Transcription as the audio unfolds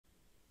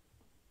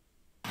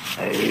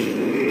Come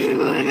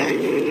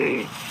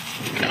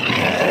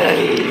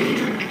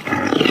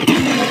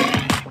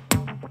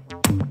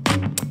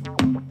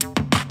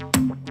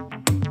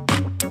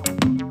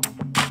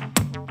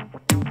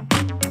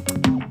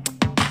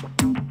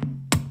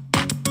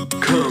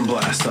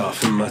blast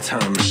off in my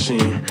time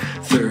machine.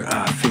 Third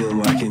eye feeling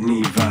like it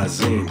need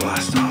Visine.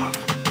 Blast off,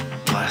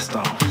 blast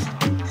off,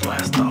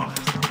 blast off,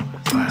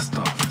 blast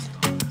off.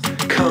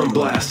 Come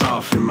blast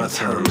off in my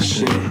time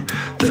machine.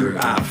 Third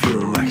eye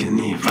feeling like it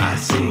need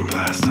Visine.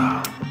 Blast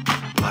off,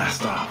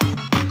 blast off,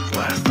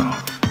 blast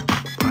off,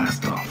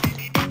 blast off.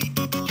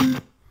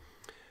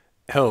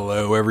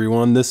 Hello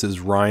everyone, this is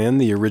Ryan,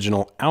 the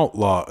original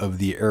outlaw of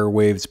the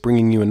airwaves,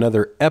 bringing you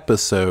another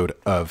episode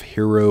of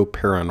Hero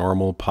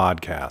Paranormal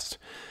Podcast.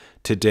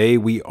 Today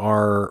we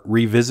are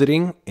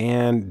revisiting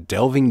and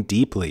delving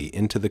deeply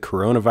into the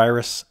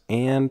coronavirus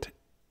and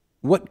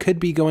what could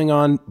be going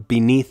on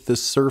beneath the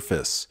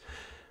surface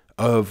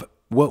of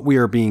what we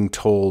are being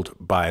told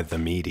by the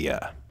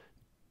media.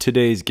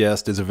 Today's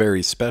guest is a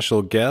very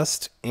special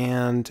guest,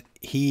 and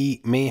he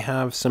may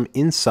have some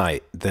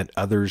insight that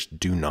others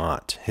do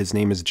not. His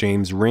name is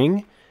James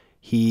Rink.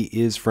 He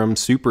is from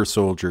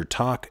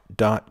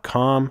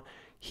supersoldiertalk.com.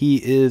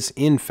 He is,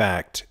 in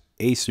fact,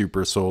 a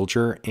super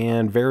soldier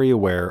and very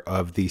aware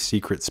of the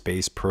secret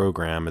space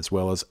program, as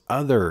well as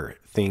other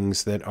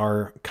things that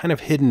are kind of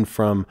hidden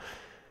from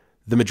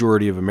the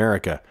majority of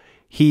America.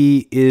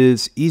 He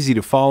is easy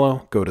to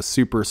follow. Go to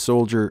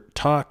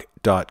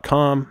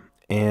supersoldiertalk.com,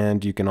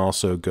 and you can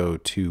also go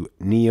to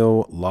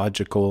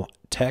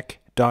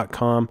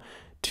neologicaltech.com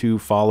to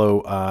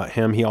follow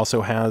him. He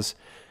also has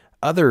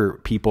other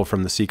people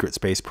from the secret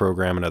space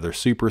program and other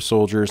super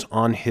soldiers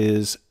on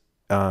his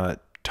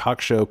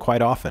talk show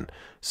quite often.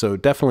 So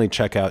definitely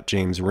check out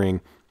James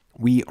Rink.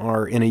 We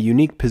are in a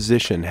unique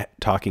position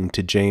talking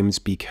to James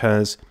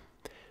because,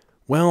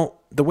 well,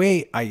 the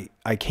way I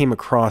came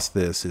across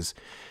this is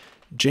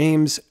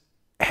James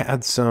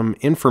had some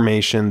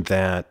information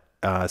that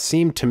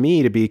seemed to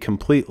me to be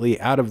completely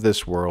out of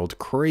this world,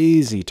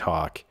 crazy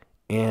talk.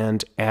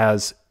 And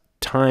as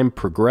time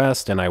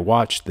progressed and I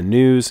watched the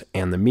news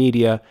and the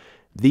media,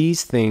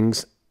 these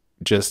things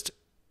just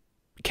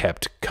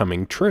kept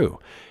coming true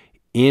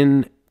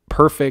in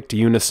perfect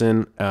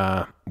unison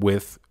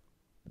with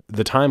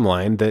the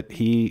timeline that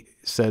he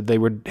said they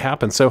would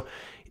happen. So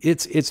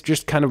it's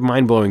just kind of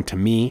mind-blowing to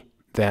me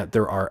that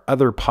there are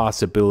other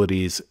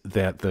possibilities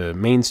that the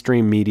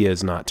mainstream media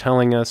is not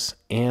telling us,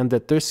 and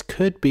that this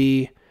could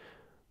be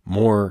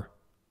more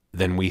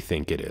than we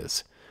think it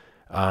is.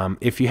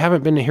 If you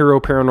haven't been to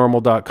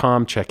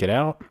heroparanormal.com, check it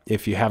out.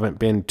 If you haven't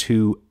been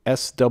to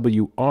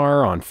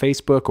SWR on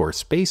Facebook or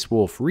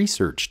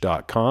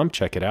spacewolfresearch.com,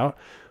 check it out.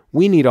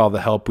 We need all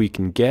the help we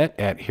can get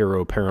at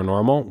Hero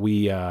Paranormal.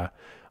 We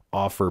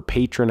offer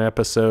patron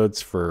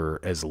episodes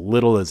for as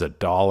little as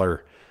 $1.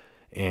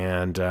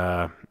 And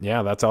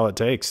yeah, that's all it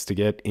takes to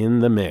get in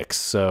the mix.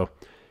 So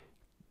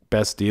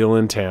best deal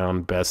in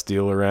town, best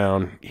deal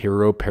around,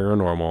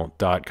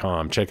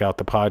 heroparanormal.com. Check out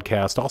the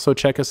podcast. Also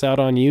check us out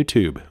on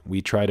YouTube.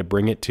 We try to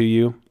bring it to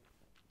you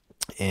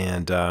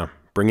and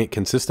bring it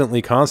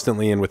consistently,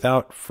 constantly. And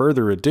without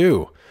further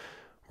ado,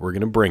 we're going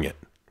to bring it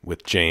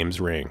with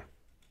James Rink.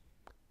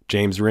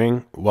 James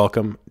Rink,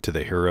 welcome to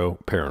the Hero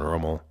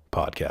Paranormal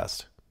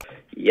Podcast.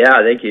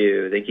 Yeah, thank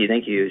you.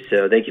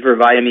 So thank you for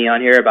inviting me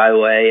on here, by the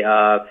way.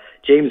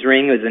 James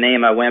Rink was the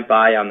name I went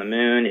by on the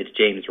moon. It's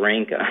James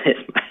Rink.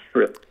 It's my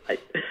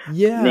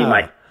name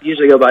I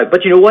usually go by.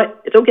 But you know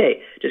what? It's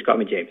okay. Just call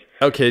me James.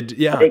 Okay,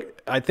 yeah.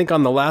 I think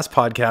on the last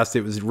podcast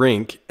it was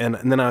Rink, and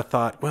then I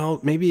thought, well,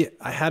 maybe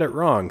I had it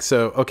wrong.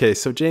 So, okay,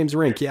 so James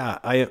Rink, yeah.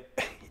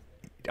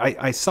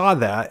 I saw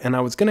that, and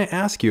I was going to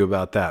ask you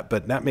about that,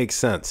 but that makes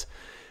sense.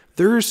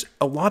 There's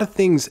a lot of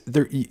things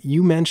there.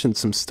 You mentioned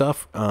some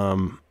stuff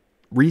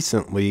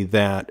recently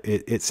that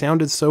it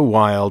sounded so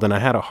wild, and I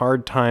had a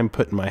hard time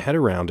putting my head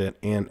around it.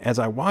 And as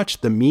I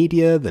watched the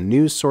media, the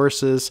news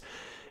sources,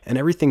 and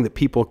everything that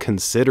people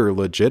consider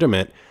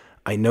legitimate,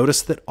 I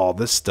noticed that all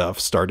this stuff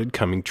started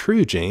coming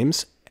true.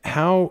 James,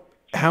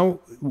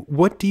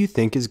 what do you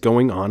think is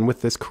going on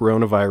with this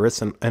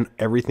coronavirus and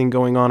everything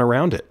going on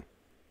around it?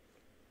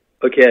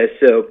 Okay,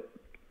 so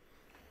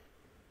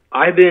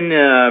I've been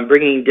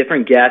bringing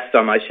different guests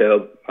on my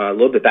show. A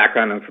little bit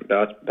background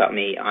about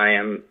me. I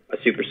am a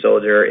super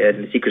soldier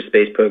in the secret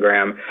space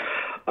program.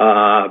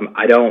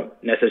 I don't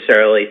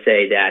necessarily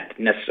say that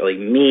necessarily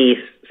me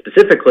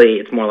specifically.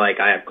 It's more like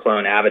I have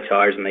clone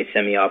avatars and they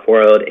send me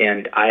off-world,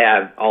 and I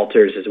have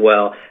alters as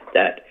well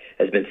that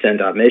has been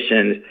sent on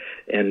missions,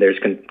 and there's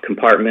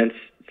compartments.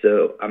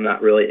 So I'm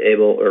not really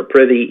able or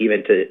privy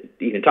even to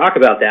talk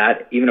about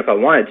that. Even if I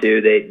wanted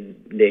to,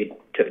 they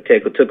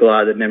took a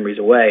lot of the memories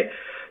away.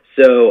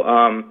 So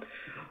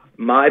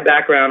my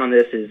background on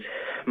this is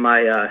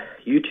my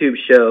YouTube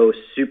show,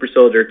 Super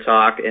Soldier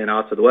Talk, and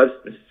also the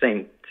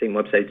same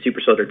website,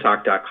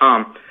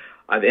 supersoldiertalk.com.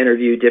 I've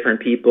interviewed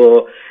different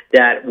people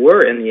that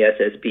were in the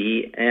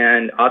SSP,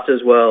 and also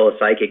as well as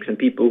psychics and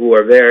people who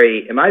are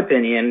very, in my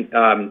opinion,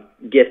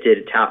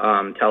 gifted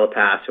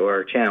telepaths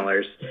or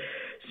channelers.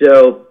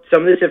 So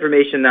some of this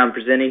information that I'm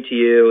presenting to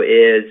you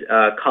is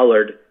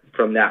colored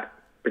from that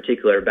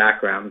particular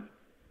background.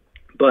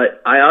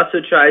 But I also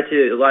try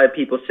to, a lot of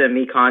people send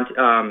me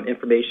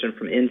information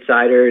from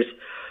insiders.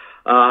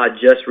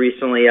 Just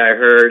recently I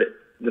heard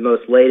the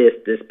most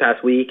latest this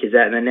past week is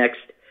that in the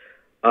next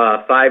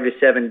 5 to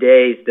 7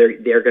 days,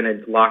 they're going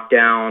to lock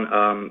down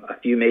a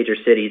few major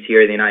cities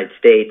here in the United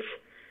States.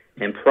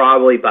 And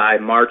probably by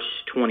March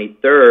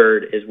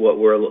 23rd is what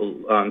we're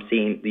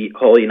seeing. The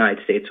whole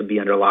United States will be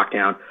under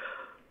lockdown.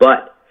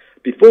 But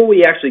before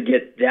we actually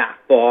get that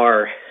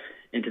far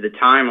into the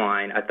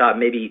timeline, I thought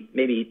maybe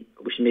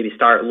we should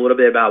start a little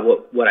bit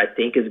about what I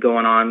think is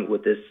going on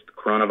with this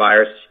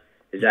coronavirus.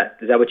 Is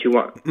that what you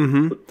want?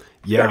 Mm-hmm.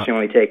 Yeah. Direction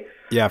we take?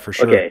 Yeah, for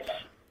sure. Okay.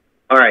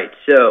 All right.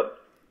 So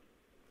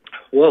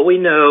what we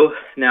know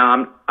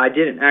now, I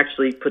didn't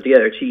actually put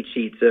together a cheat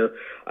sheet, so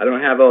I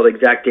don't have all the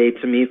exact dates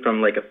to me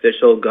from like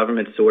official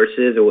government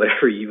sources or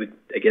whatever you would,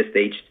 I guess,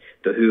 the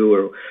WHO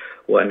or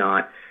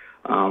whatnot,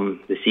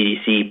 the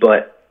CDC.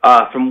 But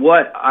from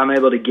what I'm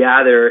able to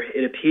gather,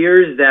 it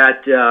appears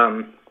that,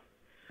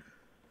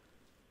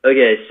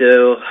 okay,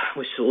 so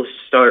we'll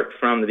start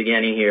from the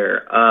beginning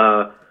here.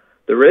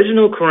 The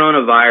original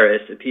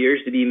coronavirus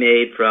appears to be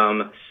made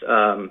from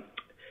the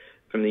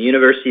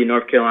University of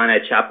North Carolina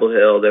at Chapel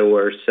Hill. There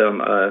were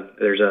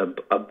there's a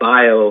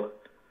bio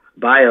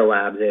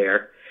lab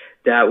there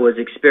that was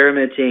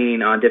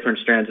experimenting on different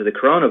strands of the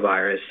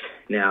coronavirus.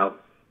 Now,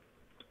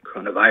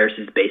 coronavirus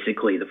is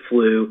basically the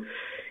flu,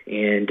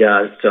 and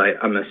so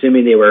I'm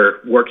assuming they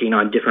were working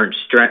on different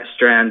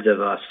strands of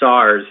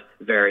SARS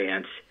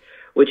variants,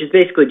 which is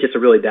basically just a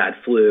really bad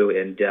flu.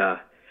 And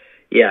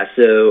yeah,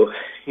 so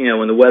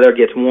when the weather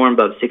gets warm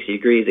above 60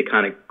 degrees, it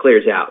kind of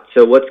clears out.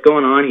 So what's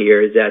going on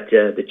here is that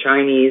the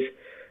Chinese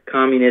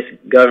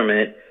Communist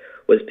government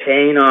was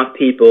paying off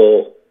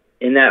people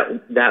in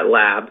that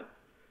lab,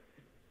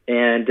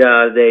 and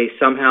they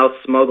somehow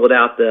smuggled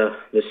out the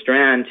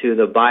strand to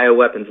the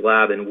bioweapons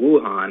lab in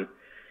Wuhan.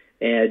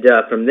 And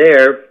from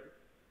there,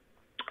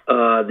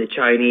 the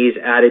Chinese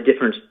added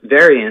different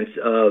variants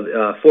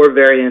of 4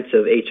 variants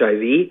of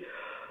HIV,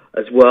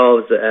 as well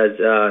as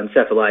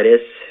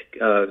encephalitis,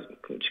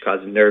 which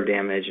causes nerve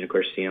damage, and of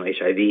course,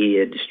 HIV,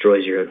 it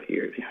destroys your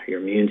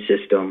immune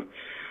system,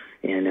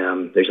 and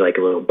there's like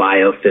little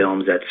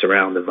biofilms that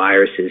surround the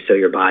viruses, so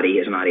your body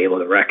is not able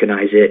to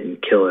recognize it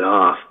and kill it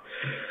off.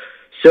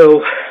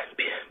 So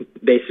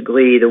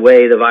basically, the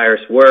way the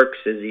virus works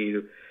is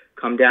you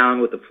come down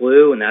with the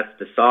flu, and that's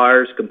the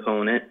SARS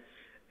component,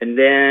 and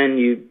then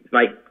you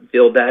might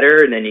feel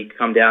better, and then you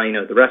come down,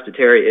 the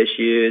respiratory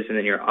issues, and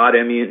then your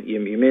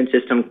immune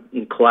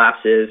system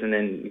collapses, and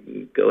then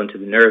you go into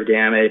the nerve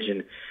damage,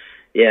 and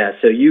yeah,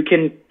 so you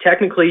could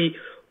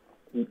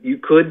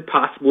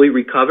possibly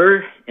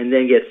recover and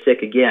then get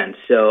sick again.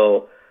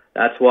 So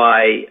that's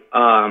why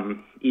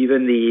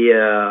even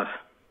I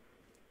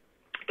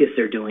guess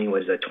they're doing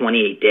was a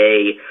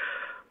 28-day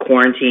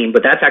quarantine,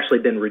 but that's actually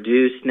been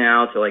reduced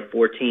now to like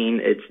 14.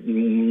 It's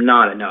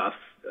not enough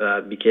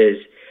because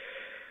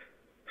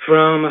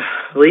from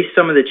at least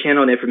some of the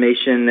channeled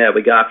information that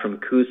we got from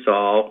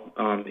Kusal,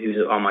 who's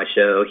on my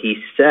show,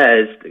 he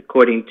says,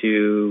 according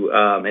to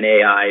an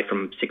AI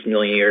from 6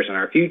 million years in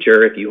our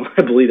future, if you want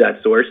to believe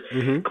that source,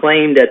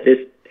 claimed that this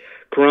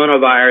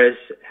coronavirus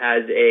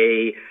has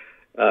a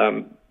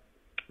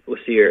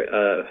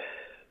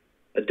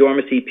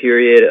dormancy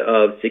period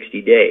of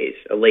 60 days,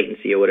 a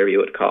latency or whatever you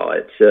would call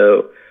it.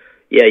 So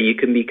yeah, you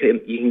can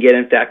get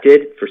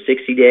infected for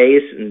 60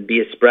 days and be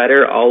a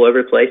spreader all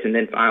over the place, and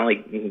then finally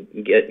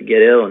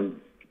get ill and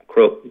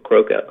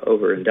croak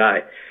over and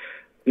die.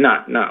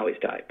 Not always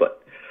die,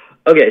 but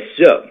okay.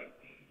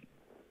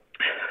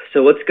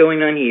 So what's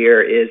going on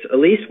here is at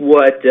least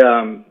what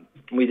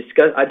we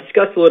discussed. I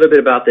discussed a little bit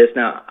about this.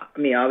 Now, I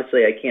mean,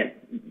 obviously, I can't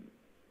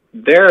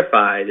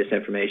verify this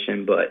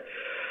information, but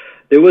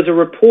there was a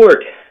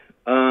report.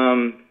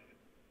 I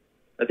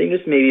think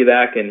this may be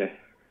back in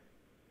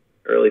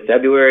early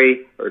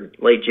February or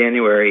late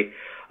January,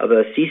 of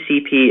a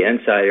CCP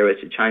insider, which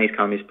is the Chinese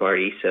Communist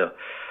Party. So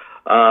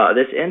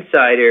this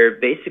insider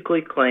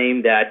basically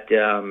claimed that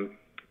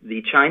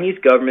the Chinese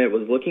government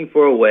was looking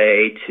for a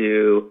way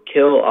to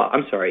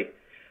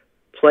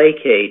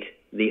placate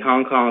the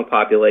Hong Kong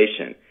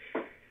population.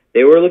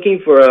 They were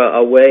looking for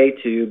a way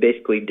to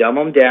basically dumb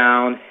them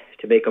down,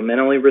 to make them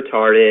mentally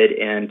retarded,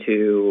 and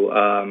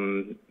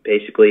to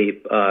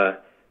basically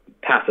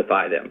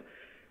pacify them.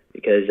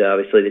 Because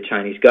obviously the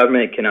Chinese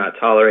government cannot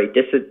tolerate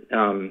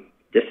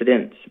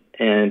dissidents,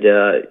 and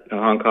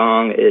Hong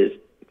Kong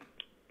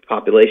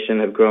population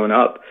have grown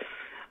up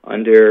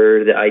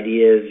under the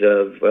ideas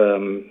of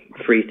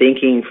free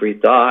thinking, free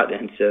thought,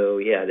 and so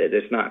yeah,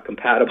 that's not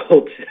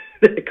compatible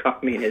to the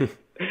communist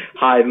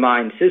hive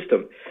mind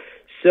system.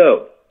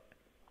 So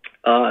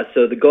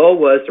the goal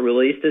was to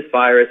release this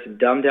virus,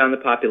 dumb down the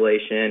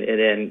population, and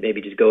then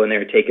maybe just go in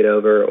there and take it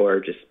over, or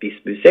just be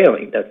smooth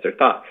sailing. That's their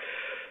thought.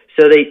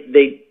 So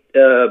they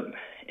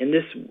in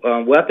this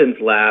weapons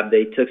lab,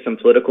 they took some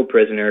political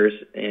prisoners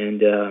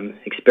and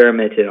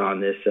experimented on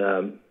this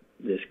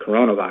this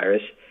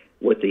coronavirus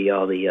with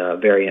all the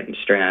variant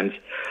strands.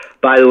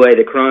 By the way,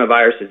 the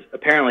coronavirus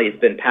apparently has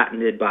been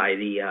patented by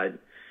the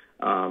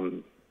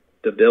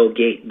Bill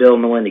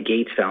and Melinda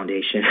Gates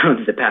Foundation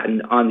owns the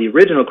patent on the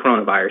original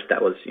coronavirus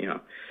that was,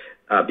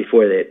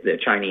 before the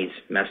Chinese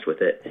messed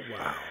with it.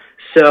 Wow.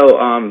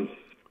 So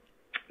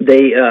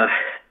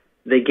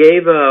they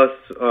gave us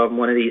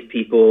one of these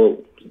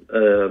people,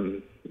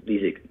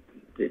 these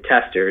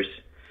testers,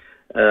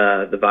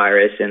 the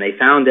virus, and they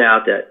found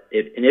out that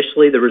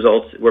initially the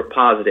results were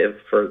positive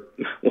for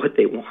what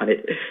they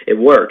wanted. It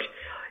worked.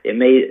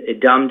 It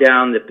dumbed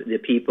down the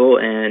people,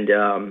 and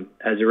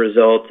as a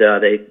result,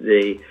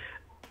 they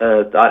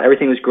thought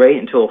everything was great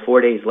until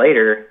 4 days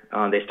later,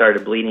 they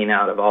started bleeding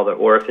out of all their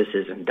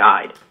orifices and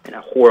died in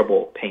a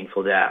horrible,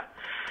 painful death.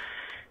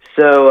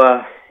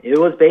 So it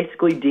was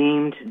basically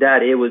deemed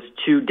that it was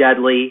too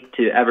deadly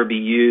to ever be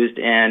used,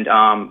 and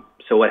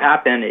so what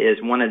happened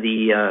is one of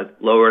the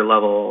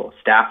lower-level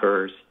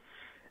staffers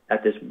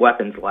at this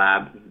weapons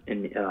lab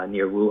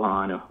near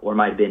Wuhan, or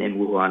might have been in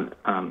Wuhan.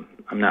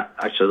 I'm not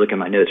actually looking at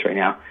my notes right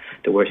now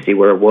to see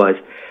where it was.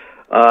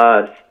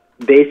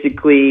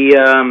 Basically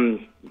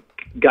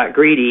got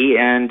greedy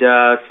and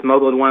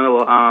smuggled one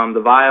of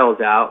the vials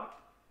out.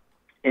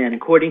 And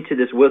according to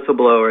this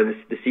whistleblower,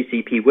 the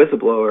CCP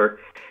whistleblower,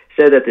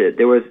 said that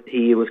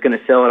he was going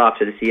to sell it off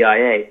to the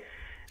CIA.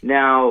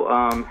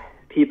 Now,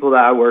 people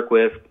that I work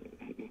with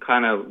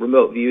kind of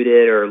remote viewed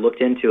it or looked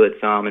into it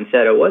some and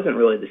said it wasn't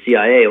really the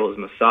CIA, it was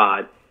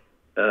Mossad.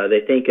 They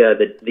think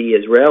that the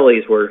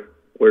Israelis were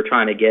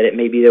trying to get it.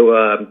 Maybe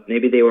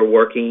they were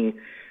working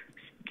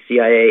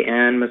CIA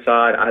and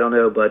Mossad. I don't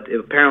know, but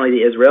apparently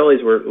the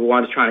Israelis were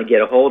trying to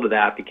get a hold of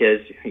that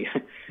because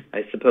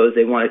I suppose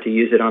they wanted to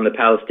use it on the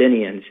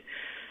Palestinians.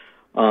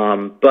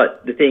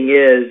 But the thing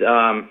is,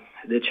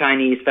 the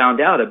Chinese found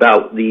out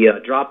about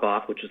the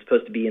drop-off, which was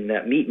supposed to be in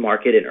that meat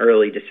market in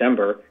early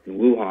December in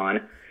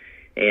Wuhan,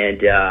 and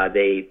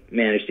they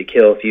managed to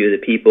kill a few of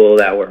the people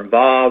that were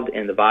involved,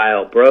 and the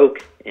vial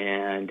broke,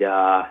 and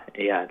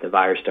the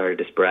virus started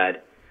to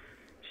spread.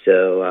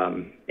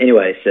 So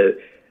anyway, so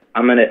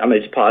I'm gonna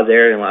just pause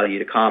there and allow you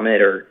to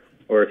comment, or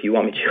if you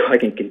want me to, I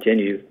can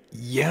continue.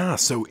 Yeah,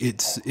 so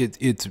it's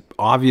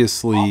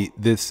obviously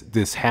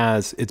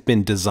it's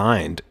been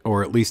designed,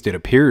 or at least it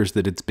appears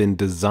that it's been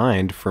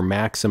designed for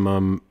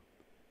maximum,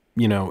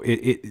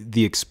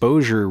 the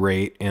exposure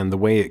rate and the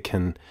way it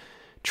can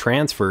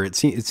transfer. It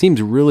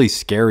seems really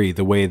scary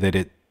the way that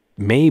it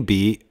may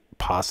be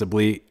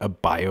possibly a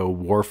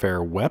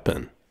biowarfare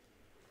weapon.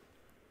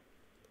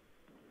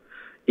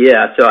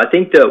 Yeah, so I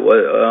think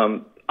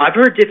that I've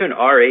heard different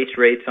RH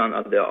rates on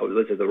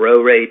the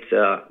row rates,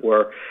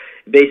 where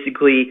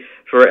basically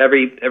for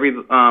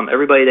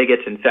everybody that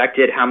gets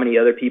infected, how many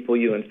other people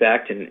you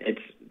infect, and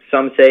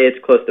some say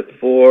it's close to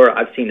 4.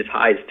 I've seen as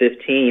high as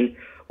 15,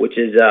 which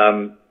is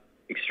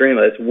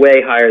extremely. It's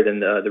way higher than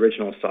the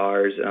original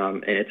SARS,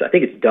 and I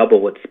think it's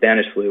double what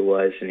Spanish flu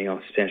was. And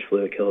Spanish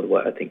flu killed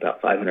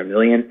about 500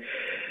 million.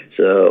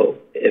 So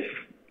if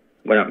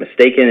we're not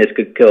mistaken, this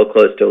could kill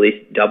close to at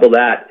least double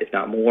that, if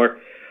not more.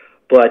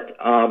 But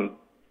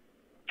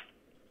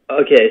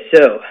okay,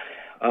 so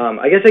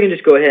I guess I can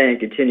just go ahead and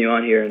continue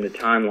on here in the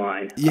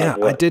timeline. Yeah,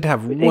 I did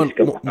have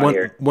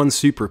one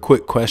super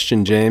quick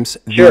question, James.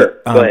 Sure,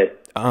 go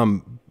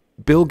ahead.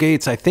 Bill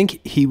Gates, I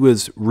think he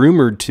was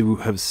rumored to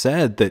have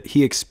said that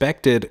he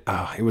expected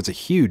it was a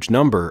huge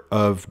number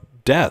of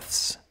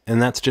deaths,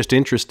 and that's just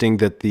interesting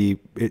that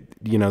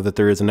that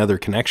there is another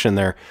connection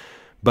there,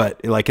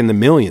 but like in the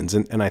millions,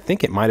 and I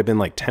think it might have been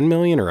like 10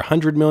 million or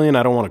 100 million.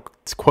 I don't want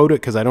to quote it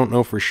because I don't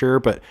know for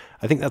sure, but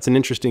I think that's an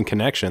interesting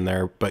connection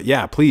there. But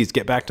yeah, please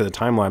get back to the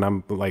timeline.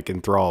 I'm like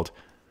enthralled.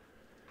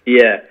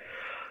 Yeah,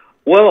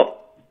 well,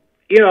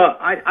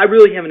 I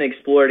really haven't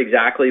explored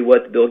exactly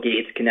what the Bill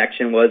Gates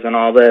connection was on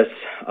all this.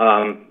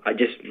 I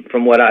just,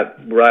 from what I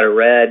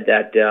read,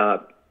 that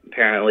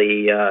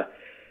apparently,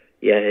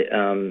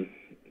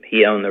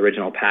 he owned the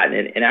original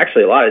patent, and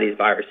actually a lot of these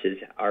viruses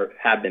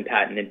have been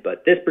patented,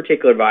 but this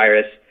particular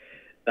virus,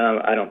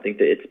 I don't think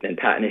that it's been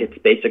patented. It's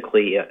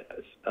basically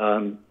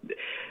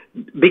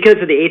because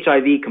of the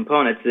HIV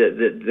components,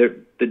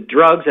 the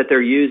drugs that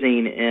they're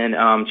using in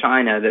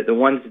China,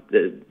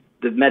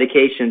 the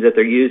medications that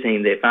they're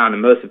using, they found the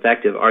most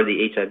effective are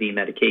the HIV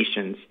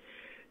medications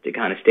to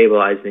kind of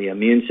stabilize the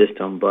immune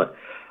system. But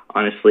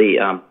honestly,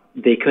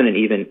 they can't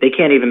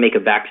even make a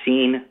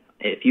vaccine.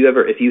 If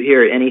you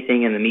hear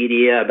anything in the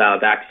media about a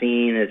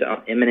vaccine is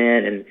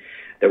imminent and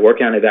they're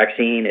working on a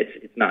vaccine,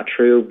 it's not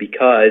true,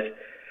 because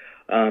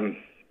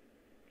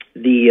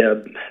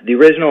the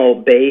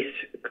original base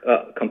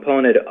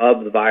component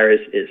of the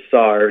virus is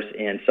SARS,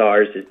 and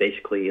SARS is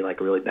basically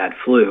like a really bad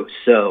flu.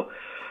 So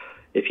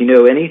if you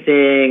know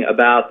anything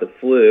about the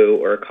flu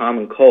or a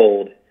common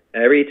cold,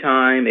 every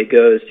time it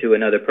goes to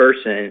another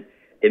person,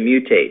 it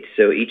mutates.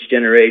 So each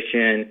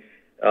generation,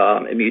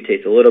 it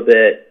mutates a little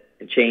bit,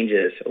 it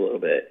changes a little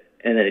bit,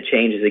 and then it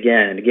changes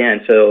again and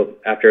again. So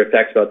after it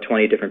affects about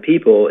 20 different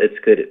people, it's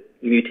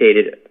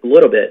mutated a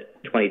little bit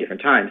 20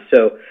 different times.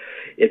 So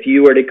if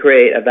you were to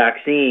create a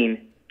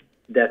vaccine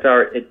that's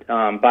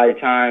by the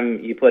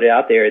time you put it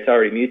out there, it's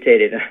already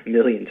mutated a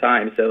million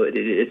times, so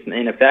it's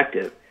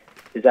ineffective.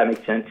 Does that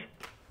make sense?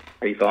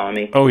 Are you following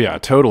me? Oh yeah,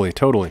 totally.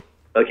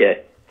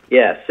 Okay,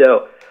 yeah.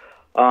 So,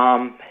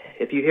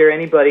 if you hear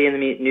anybody in the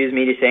news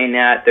media saying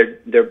that,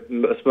 they're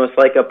most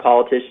like a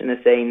politician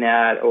is saying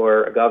that,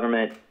 or a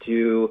government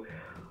to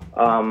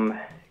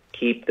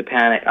keep the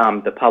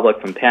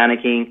public from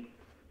panicking.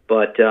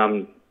 But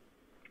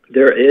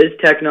there is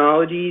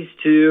technologies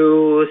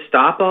to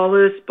stop all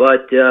this,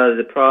 but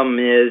the problem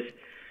is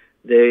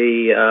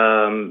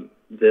the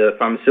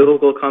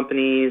pharmaceutical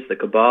companies, the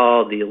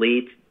cabal, the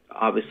elites,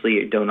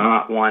 obviously do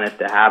not want us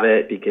to have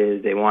it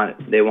because they want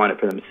it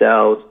for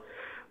themselves.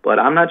 But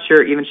I'm not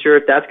sure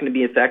if that's going to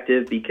be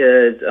effective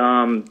because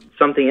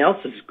something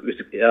else is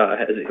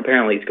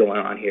apparently is going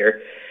on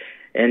here,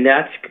 and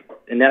that's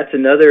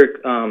another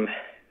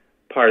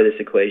part of this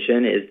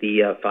equation is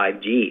the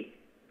 5G.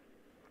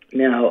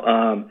 Now,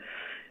 of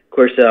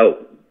course,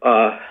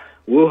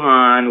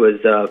 Wuhan was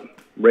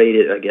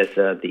rated, I guess,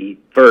 the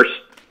first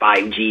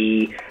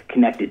 5G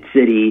connected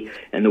city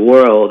in the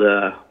world,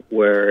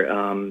 where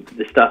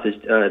the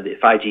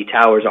 5G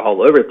towers are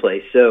all over the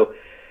place. So,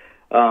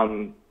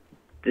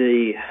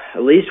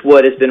 at least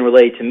what has been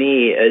relayed to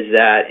me is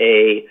that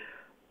a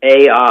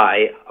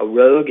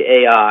rogue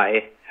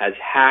AI, has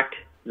hacked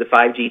the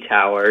 5G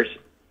towers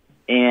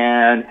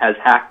and has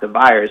hacked the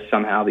virus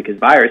somehow, because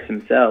viruses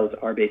themselves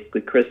are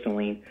basically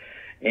crystalline,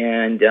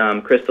 and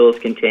crystals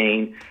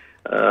contain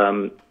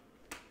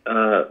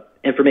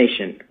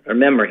information or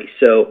memory.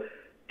 So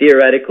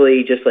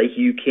theoretically, just like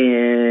you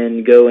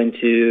can go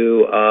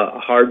into a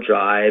hard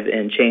drive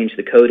and change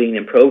the coding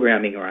and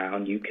programming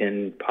around, you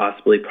can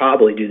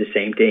probably do the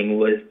same thing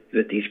with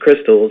these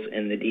crystals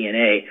in the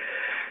DNA.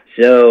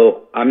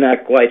 So I'm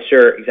not quite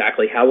sure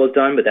exactly how it was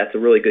done, but that's a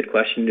really good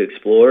question to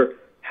explore,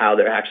 how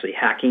they're actually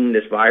hacking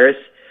this virus.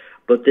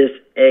 But this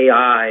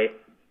AI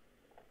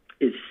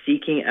is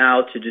seeking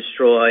out to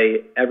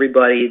destroy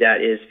everybody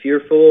that is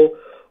fearful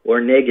or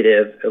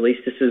negative. At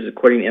least this is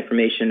according to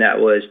information that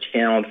was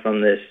channeled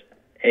from this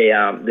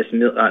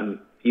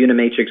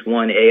Unimatrix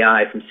 1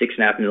 AI from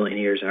 6.5 million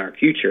years in our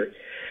future.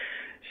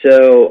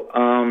 So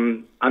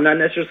I'm not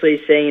necessarily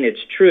saying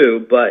it's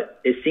true, but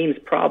it seems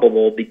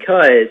probable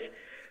because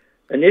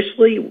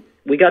initially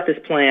we got this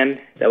plan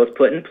that was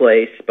put in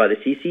place by the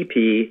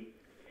CCP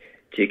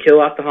to kill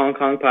off the Hong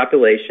Kong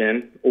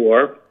population,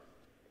 or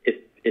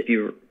if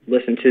you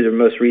listen to the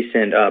most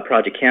recent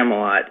Project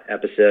Camelot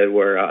episode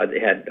where they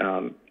had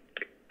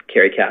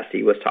Carrie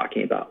Cassidy was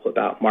talking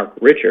about Mark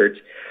Richards.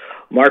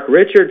 Mark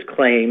Richards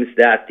claims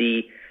that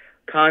the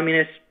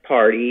Communist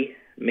Party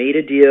made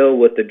a deal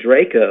with the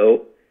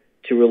Draco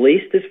to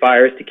release this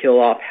virus to kill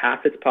off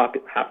half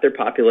their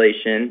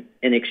population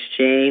in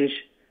exchange,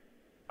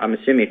 I'm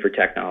assuming, for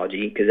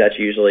technology,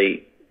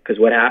 because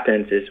what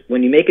happens is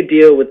when you make a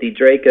deal with the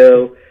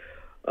Draco,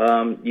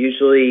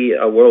 usually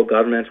world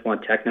governments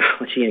want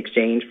technology in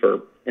exchange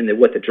for, and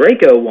what the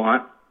Draco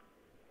want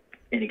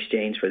in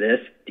exchange for this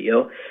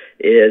deal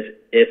is,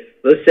 if,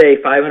 let's say,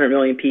 500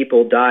 million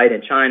people died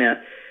in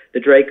China,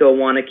 the Draco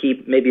want to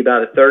keep maybe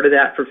about a third of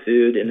that for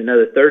food, and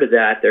another third of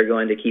that they're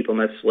going to keep them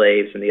as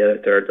slaves, and the other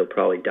third they'll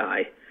probably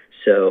die.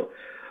 So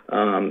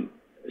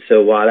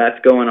while that's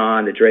going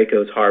on, the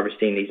Draco's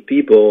harvesting these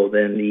people,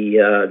 then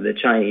the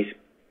Chinese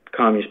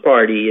Communist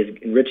Party is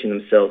enriching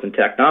themselves in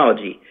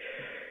technology.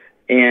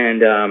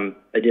 And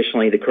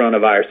additionally, the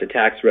coronavirus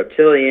attacks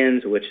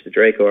reptilians, which the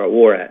Draco are at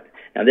war at.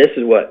 Now, this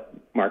is what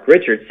Mark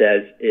Richards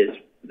says is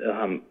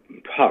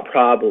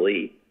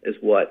probably is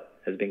what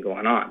has been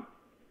going on.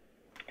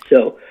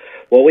 So,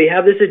 while we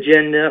have this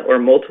agenda or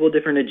multiple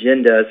different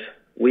agendas,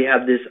 we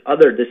have this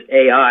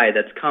AI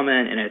that's come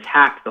in and has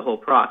hacked the whole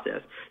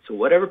process. So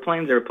whatever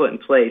plans that were put in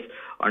place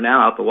are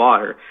now out the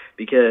water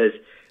because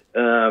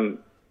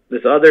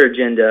this other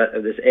agenda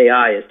of this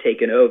AI has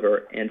taken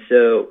over. And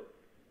so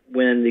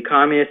when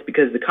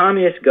because the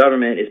communist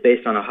government is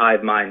based on a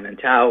hive mind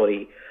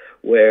mentality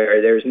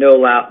where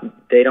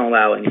they don't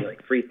allow any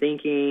free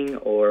thinking,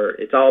 or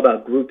it's all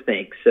about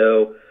groupthink.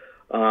 So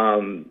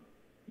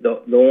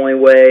the only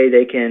way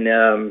they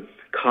can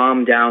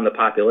calm down the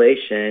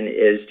population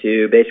is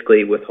to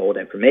basically withhold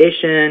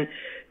information,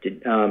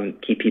 to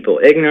keep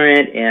people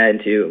ignorant,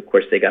 and to, of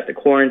course, they got the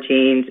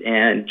quarantines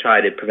and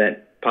try to prevent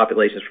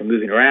populations from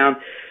moving around.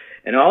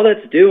 And all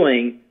that's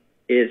doing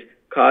is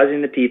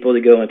causing the people to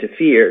go into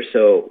fear.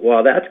 So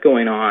while that's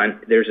going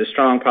on, there's a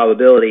strong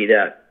probability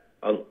that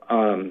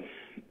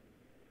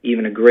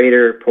even a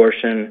greater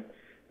portion,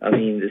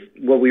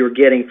 what we were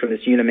getting from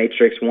this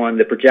Unimatrix 1,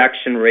 the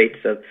projection rates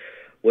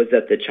was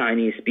that the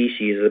Chinese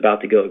species is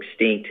about to go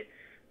extinct,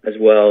 as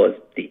well as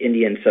the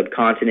Indian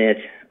subcontinent.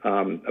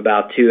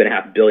 About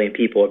 2.5 billion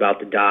people are about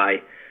to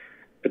die,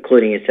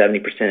 including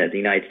 70% of the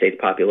United States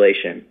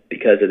population,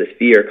 because of this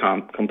fear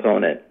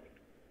component.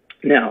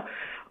 Now,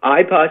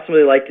 I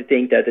possibly like to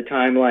think that the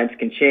timelines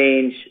can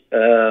change.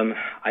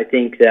 I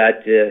think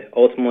that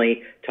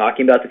ultimately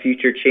talking about the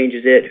future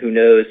changes it. Who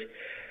knows?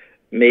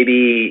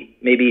 maybe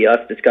us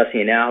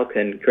discussing it now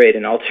can create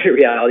an alternate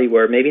reality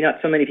where maybe not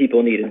so many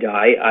people need to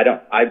die.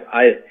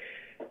 I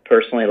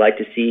personally like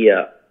to see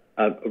a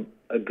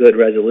good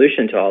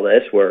resolution to all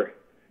this where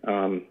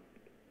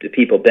the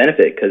people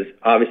benefit, because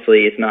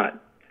obviously it's not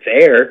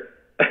fair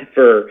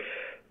for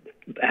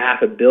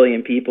 500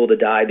 million people to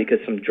die because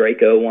some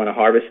Draco want to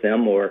harvest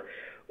them, or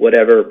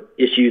whatever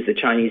issues the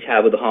Chinese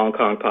have with the Hong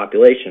Kong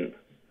population.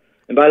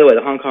 And by the way,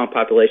 the Hong Kong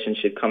population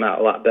should come out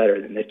a lot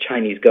better than the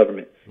Chinese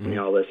government in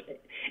all this.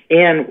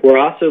 And we're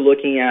also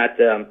looking at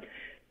the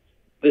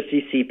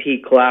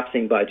CCP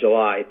collapsing by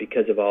July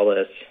because of all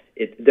this.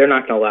 They're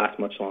not going to last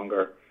much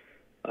longer.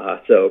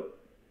 But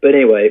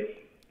anyway.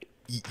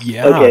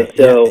 Yeah. Okay,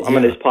 so I'm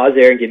going to just pause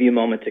there and give you a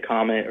moment to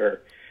comment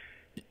or.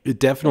 It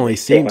definitely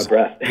seems. Take my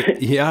breath.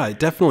 It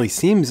definitely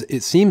seems.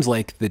 It seems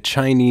like the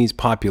Chinese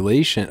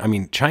population. I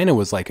mean, China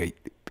was like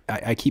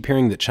I keep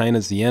hearing that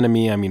China's the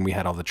enemy. I mean, we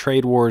had all the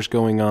trade wars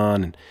going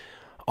on and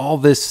all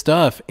this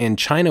stuff, and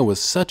China was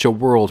such a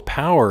world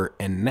power,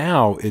 and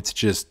now it's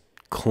just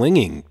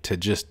clinging to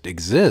just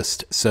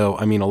exist. So,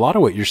 I mean, a lot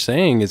of what you're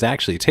saying is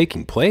actually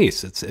taking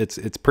place.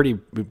 It's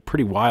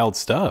pretty wild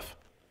stuff.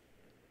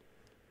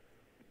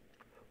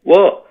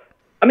 Well,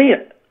 I mean,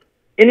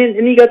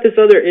 and you got this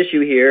other issue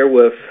here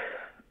with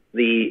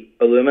the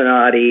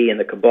Illuminati and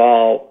the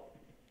cabal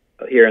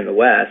here in the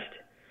West,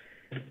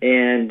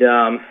 and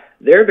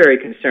they're very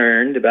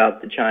concerned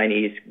about the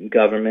Chinese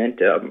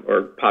government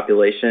or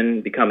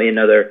population becoming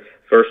another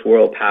first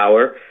world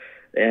power,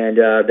 and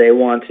they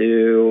want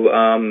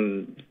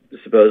to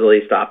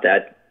supposedly stop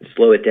that,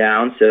 slow it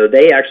down. So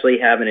they actually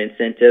have an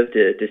incentive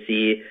to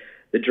see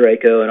the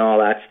Draco and all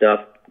that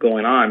stuff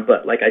going on.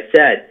 But like I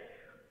said,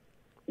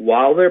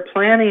 while they're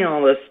planning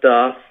all this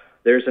stuff,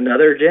 there's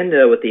another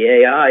agenda with the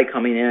AI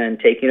coming in and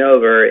taking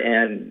over,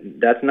 and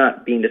that's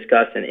not being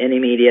discussed in any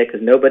media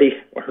because nobody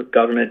or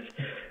governments,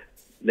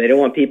 they don't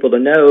want people to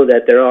know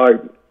that there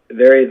are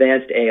very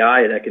advanced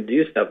AI that can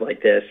do stuff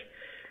like this,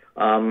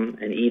 and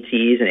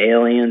ETs and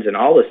aliens and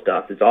all this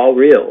stuff. It's all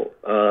real,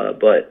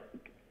 but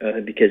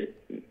because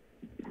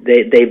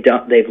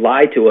they've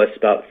lied to us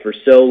for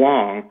so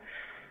long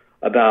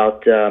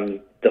about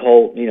the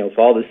whole, for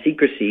all the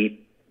secrecy,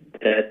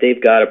 that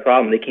they've got a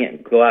problem. They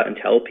can't go out and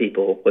tell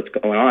people what's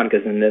going on,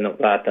 because then they'll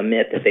have to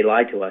admit that they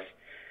lied to us.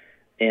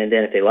 And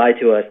then if they lie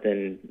to us,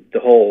 then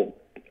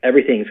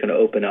everything's going to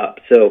open up.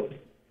 So,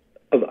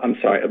 I'm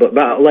sorry,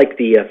 about like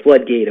the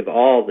floodgate of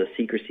all the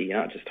secrecy. You're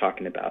not just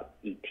talking about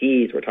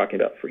ETs. We're talking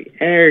about free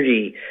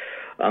energy,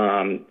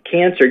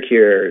 cancer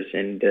cures,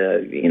 and,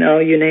 you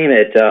name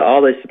it,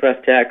 all the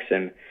suppressed texts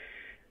and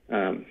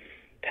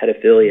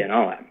pedophilia and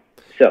all that.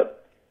 So,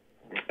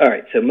 all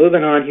right, so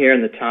moving on here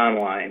in the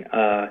timeline.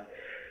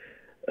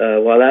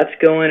 While that's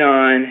going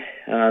on,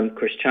 of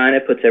course, China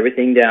puts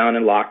everything down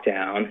in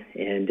lockdown,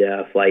 and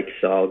flights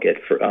all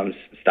get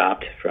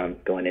stopped from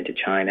going into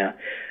China,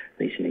 at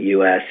least in the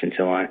U.S. and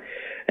so on.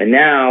 And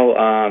now,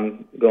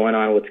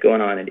 what's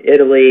going on in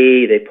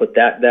Italy? They put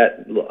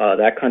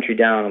that country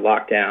down in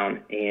lockdown,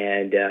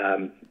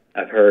 and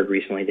I've heard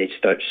recently they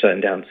start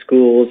shutting down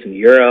schools in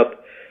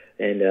Europe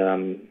and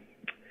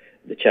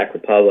the Czech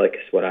Republic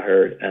is what I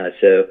heard.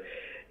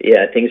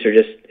 Yeah, things are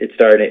it's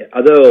starting.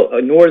 Although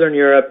Northern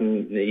Europe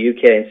and the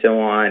UK and so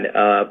on,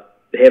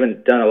 they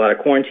haven't done a lot of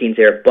quarantines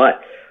there,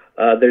 but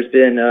there's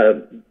been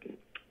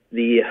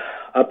the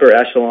upper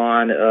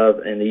echelon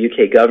in the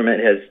UK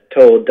government has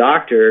told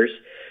doctors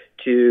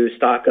to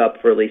stock up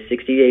for at least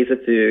 60 days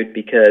of food,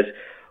 because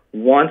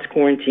once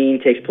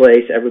quarantine takes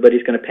place,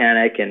 everybody's going to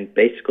panic and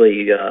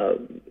basically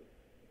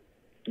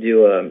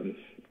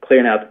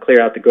clear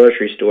out the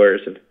grocery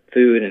stores of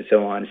food and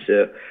so on.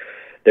 So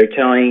they're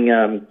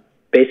telling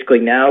basically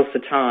now's the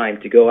time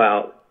to go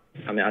out.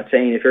 I'm not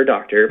saying if you're a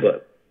doctor,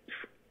 but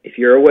if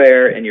you're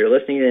aware and you're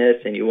listening to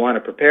this and you want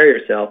to prepare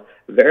yourself,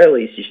 the very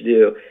least you should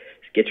do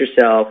is get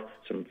yourself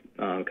some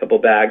couple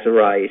bags of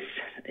rice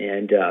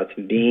and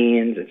some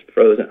beans and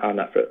frozen,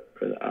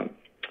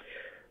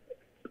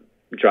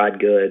 dried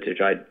goods or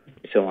dried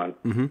so on,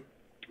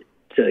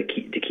 to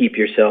keep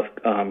yourself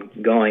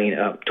going.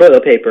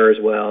 Toilet paper as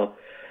well.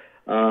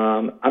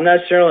 I'm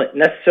not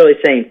necessarily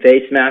saying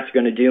face masks are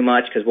going to do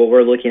much, because what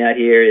we're looking at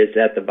here is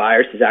that the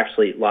virus is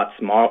actually a lot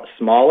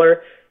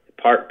smaller,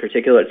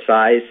 particulate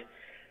size.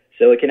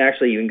 So it can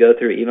actually even go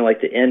through, even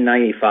like the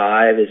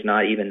N95 is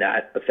not even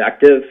that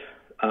effective.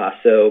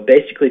 So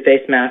basically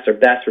face masks are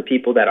best for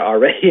people that are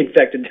already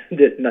infected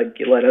that not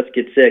let us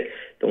get sick,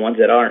 the ones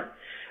that aren't.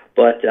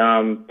 But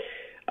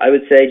I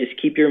would say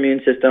just keep your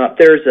immune system up.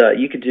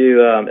 You could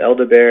do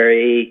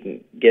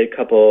elderberry, get a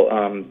couple,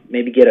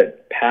 maybe get a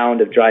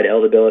pound of dried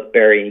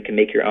elderberry, and you can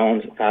make your own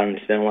without having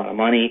to spend a lot of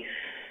money.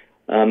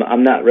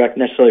 I'm not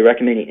necessarily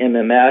recommending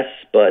MMS,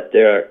 but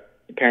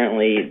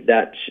apparently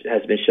that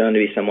has been shown to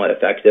be somewhat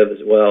effective as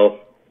well.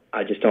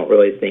 I just don't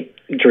really think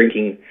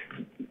drinking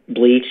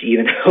bleach,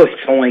 even though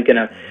it's only going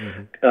to,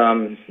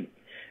 I'm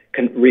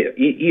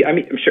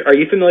sure, are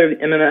you familiar with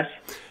MMS?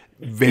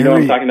 You know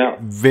what I'm talking about?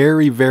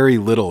 Very, very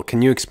little.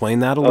 Can you explain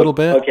that a little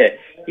bit? Okay.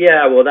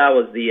 Yeah, well, that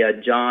was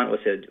the John.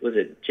 Was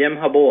it Jim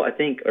Hubble? I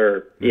think,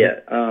 or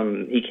yeah,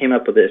 he came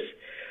up with this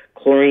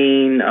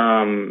chlorine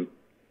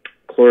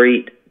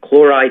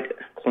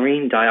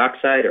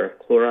dioxide or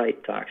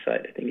chloride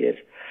dioxide. I think it is.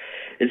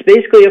 It's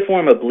basically a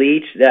form of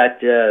bleach that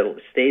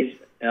stays.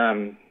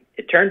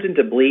 It turns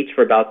into bleach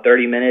for about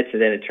 30 minutes,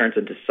 and then it turns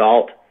into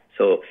salt.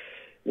 So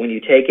when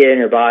you take it in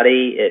your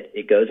body,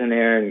 it goes in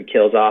there and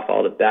kills off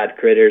all the bad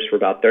critters for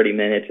about 30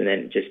 minutes, and then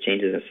it just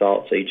changes into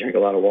salt. So you drink a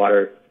lot of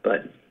water,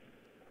 but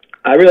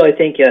I really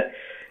think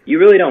you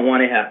really don't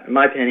want to have, in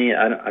my opinion,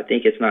 I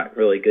think it's not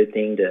really a good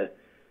thing to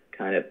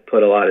kind of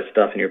put a lot of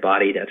stuff in your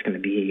body that's going to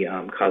be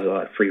cause a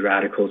lot of free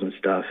radicals and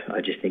stuff.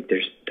 I just think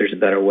there's a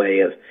better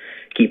way of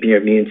keeping your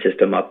immune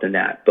system up than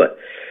that. But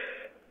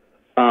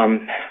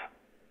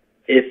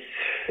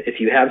if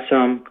you have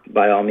some,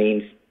 by all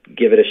means,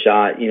 give it a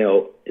shot. You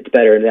know, it's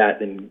better than that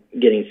than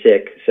getting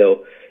sick.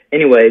 So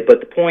anyway, but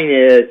the point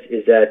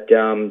is that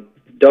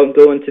don't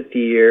go into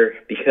fear,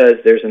 because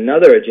there's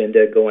another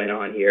agenda going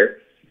on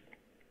here,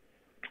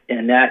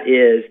 and that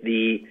is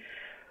the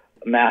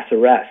mass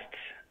arrests.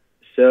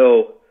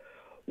 So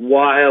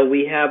while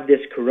we have this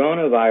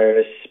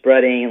coronavirus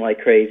spreading like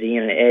crazy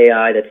and an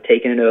AI that's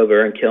taking it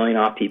over and killing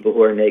off people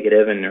who are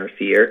negative and are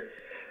fear,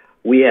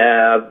 we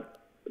have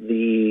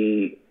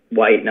the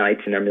white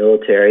knights in our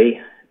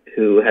military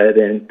who have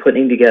been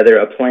putting together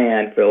a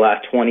plan for the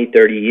last 20,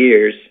 30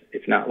 years,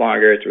 if not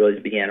longer. It really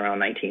began around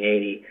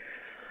 1980,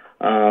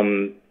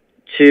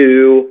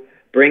 to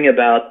bring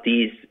about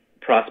these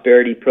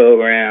prosperity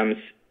programs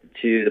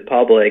to the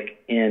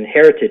public in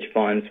heritage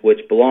funds,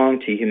 which belong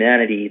to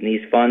humanity. And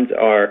these funds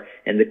are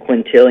in the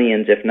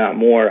quintillions, if not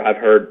more. I've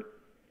heard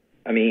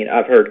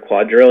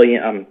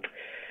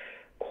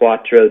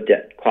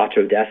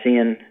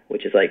quattrodecian,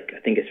 which is like, I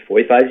think it's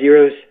 45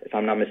 zeros, if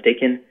I'm not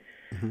mistaken.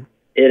 Mm-hmm.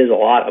 It is a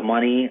lot of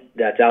money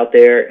that's out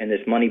there, and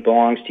this money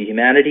belongs to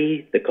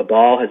humanity. The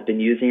cabal has been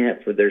using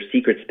it for their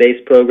secret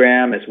space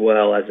program as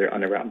well as their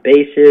underground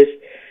bases,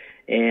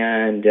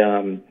 and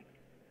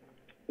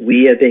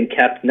we have been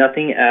kept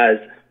nothing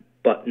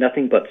but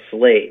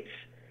slaves.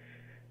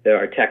 There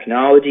are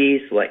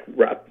technologies like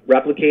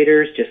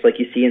replicators, just like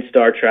you see in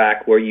Star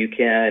Trek, where you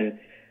can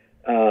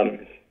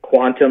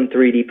quantum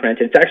 3D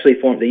print. It's actually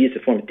they use a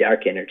form of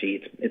dark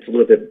energy. It's a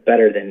little bit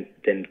better than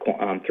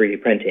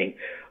 3D printing.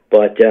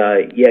 But,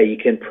 you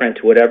can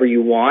print whatever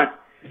you want,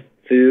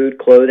 food,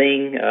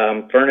 clothing,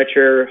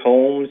 furniture,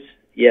 homes.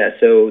 Yeah,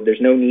 so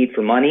there's no need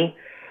for money.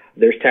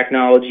 There's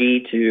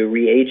technology to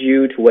re-age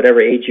you to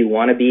whatever age you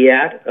want to be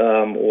at,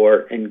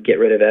 and get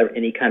rid of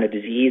any kind of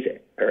disease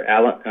or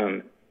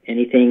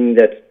anything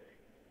that's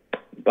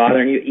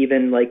bothering you,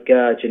 even like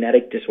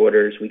genetic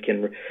disorders. We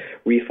can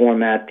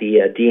reformat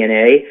the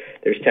DNA.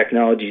 There's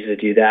technologies to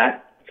do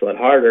that. It's a lot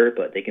harder,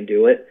 but they can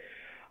do it.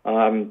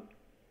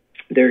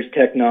 There's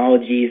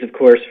technologies, of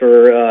course,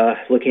 for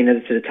looking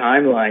into the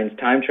timelines,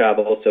 time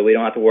travel, so we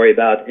don't have to worry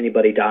about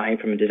anybody dying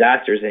from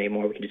disasters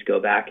anymore. We can just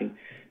go back and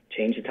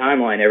change the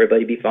timeline.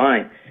 Everybody be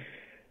fine.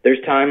 There's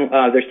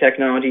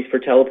technologies for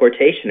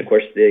teleportation, of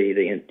course, the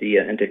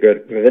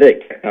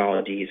antigravitic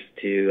technologies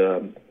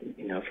to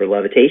for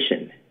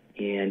levitation.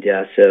 And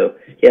this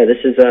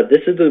is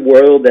the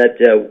world that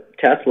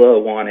Tesla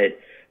wanted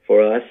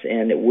for us,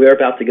 and we're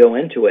about to go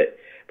into it,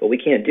 but we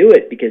can't do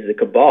it because the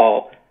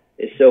cabal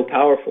is so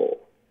powerful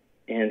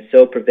and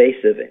so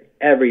pervasive in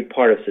every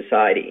part of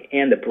society,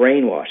 and the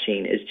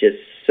brainwashing is just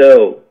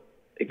so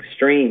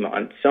extreme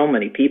on so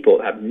many people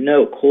who have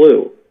no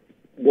clue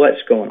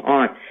what's going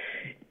on.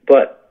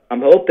 But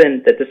I'm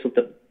hoping that this will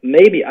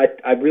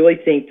I really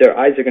think their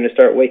eyes are going to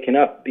start opening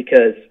up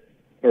because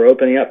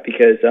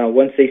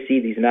once they see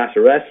these mass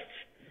arrests,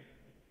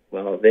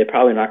 well, they're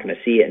probably not going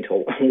to see it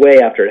until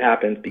way after it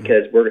happens,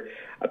 because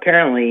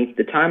apparently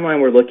the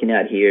timeline we're looking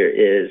at here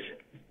is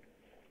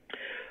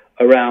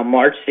around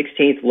March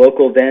 16th,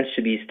 local events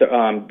should be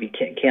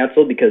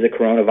canceled because of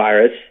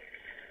coronavirus.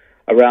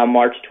 Around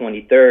March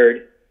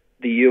 23rd,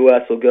 the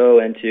U.S. will go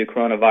into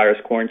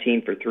coronavirus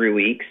quarantine for 3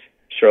 weeks.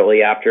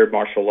 Shortly after,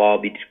 martial law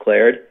will be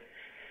declared.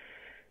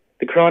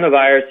 The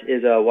coronavirus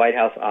is a White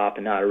House op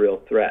and not a real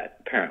threat,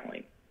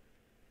 apparently,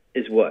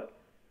 is what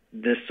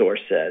this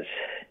source says.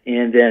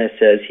 And then it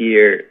says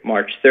here,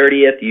 March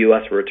 30th, the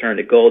U.S. will return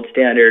to gold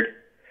standard.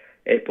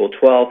 April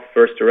 12th,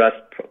 first arrest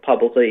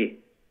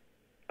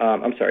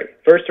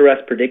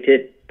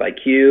predicted by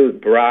Q,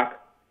 Barack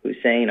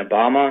Hussein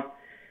Obama.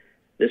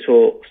 This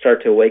will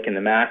start to awaken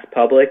the mass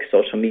public.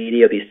 Social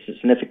media will be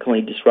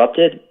significantly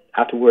disrupted.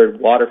 Afterward,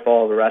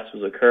 waterfall of arrests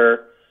will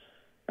occur.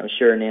 I'm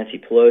sure Nancy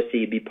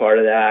Pelosi would be part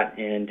of that,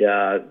 and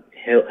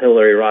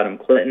Hillary Rodham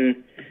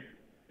Clinton.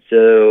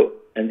 So,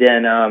 and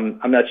then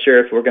I'm not sure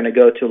if we're going to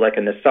go to like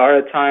a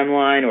Nasara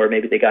timeline, or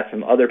maybe they got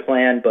some other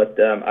plan, but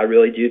I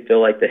really do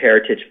feel like the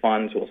heritage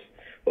funds will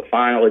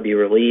finally be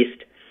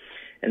released.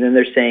 And then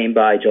they're saying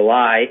by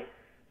July,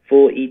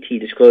 full ET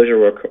disclosure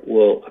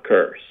will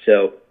occur.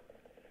 So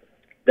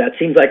that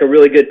seems like a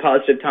really good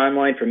positive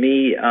timeline for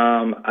me.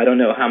 I don't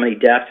know how many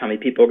deaths, how many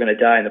people are going to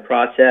die in the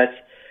process.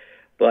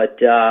 But,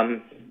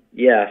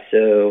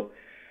 so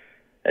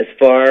as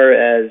far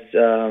as,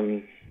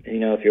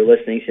 if you're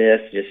listening to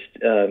this, just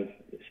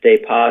stay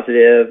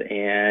positive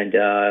and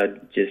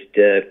just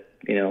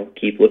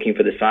keep looking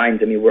for the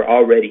signs. I mean, we're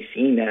already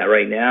seeing that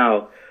right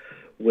now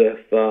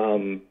with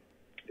the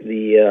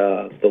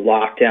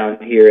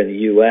lockdown here in the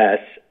U.S.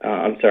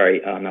 I'm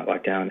sorry, not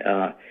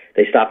lockdown.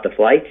 They stopped the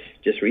flights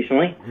just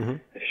recently. Mm-hmm.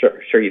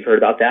 Sure you've heard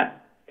about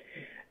that.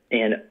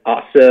 And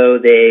also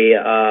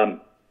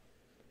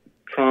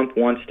Trump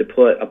wants to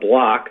put a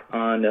block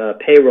on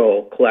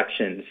payroll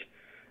collections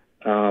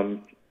for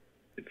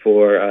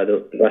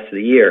the rest of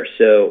the year.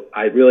 So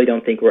I really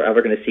don't think we're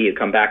ever going to see it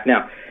come back.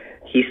 Now,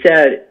 he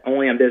said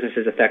only on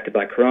businesses affected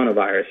by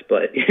coronavirus,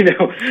 but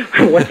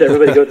once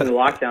everybody goes into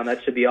lockdown,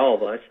 that should be all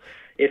of us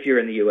if you're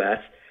in the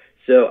U.S.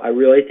 So I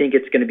really think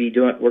it's going to be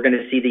we're going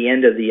to see the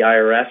end of the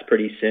IRS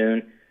pretty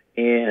soon,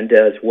 and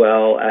as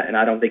well, and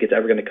I don't think it's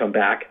ever going to come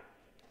back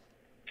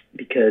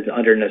because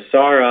under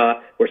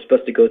Nasara, we're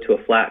supposed to go to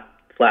a flat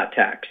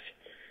tax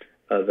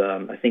of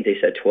I think they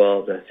said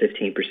 12 to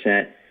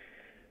 15%.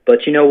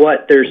 But you know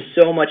what? There's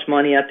so much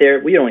money out there.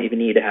 We don't even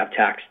need to have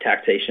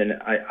taxation.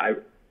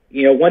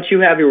 Once you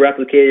have your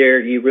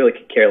replicator, you really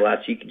could care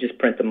less. You can just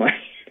print the money,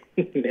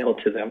 mail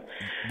it to them.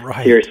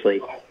 Right.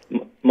 Seriously,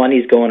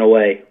 money's going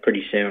away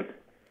pretty soon.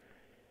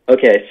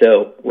 Okay,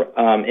 so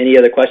any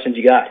other questions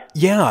you got?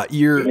 Yeah,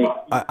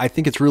 I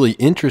think it's really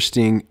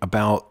interesting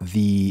about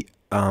the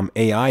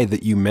AI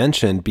that you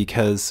mentioned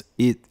because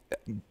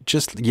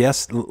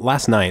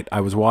last night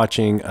I was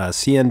watching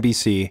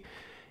CNBC.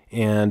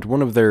 And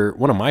one of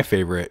my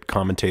favorite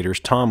commentators,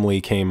 Tom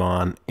Lee, came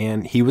on,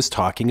 and he was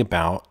talking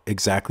about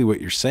exactly what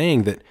you're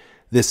saying, that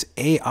this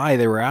AI,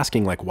 they were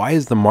asking, like, why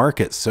is the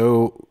market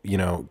so,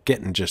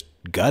 getting just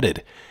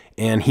gutted?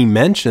 And he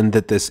mentioned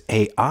that this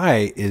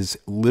AI is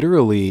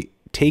literally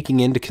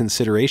taking into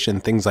consideration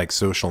things like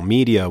social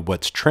media,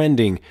 what's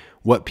trending,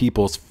 what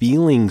people's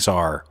feelings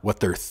are, what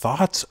their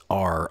thoughts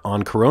are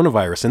on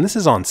coronavirus. And this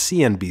is on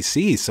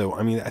CNBC. So,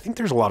 I mean, I think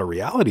there's a lot of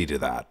reality to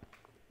that.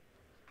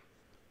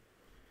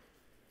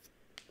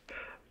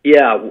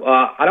 Yeah,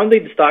 I don't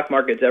think the stock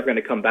market's ever going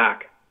to come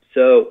back.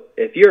 So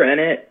if you're in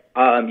it,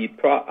 if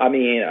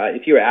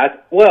you were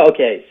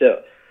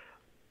so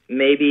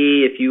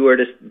maybe if you were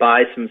to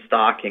buy some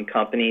stock in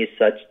companies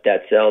such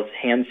that sells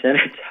hand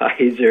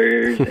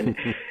sanitizers and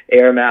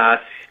air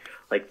masks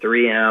like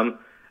 3M,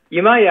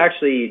 you might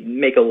actually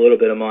make a little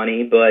bit of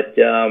money. But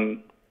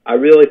I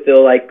really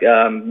feel like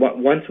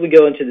once we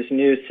go into this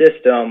new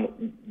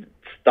system,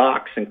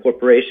 stocks and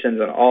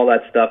corporations and all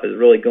that stuff is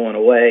really going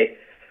away.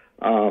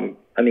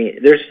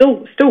 There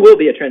still will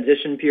be a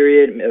transition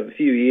period of a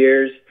few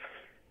years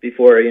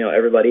before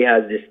everybody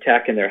has this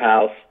tech in their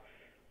house.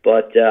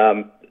 But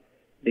the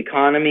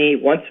economy,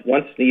 once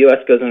the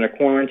U.S. goes under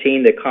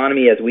quarantine, the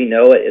economy as we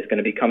know it is going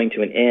to be coming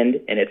to an end,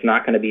 and it's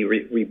not going to be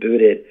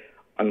rebooted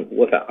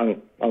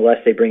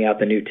unless they bring out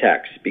the new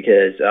techs.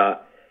 Because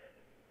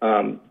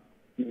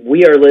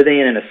we are living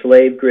in a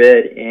slave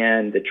grid,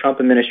 and the Trump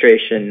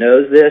administration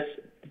knows this.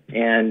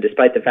 And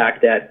despite the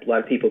fact that a lot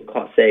of people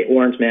say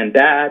Orange Man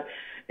bad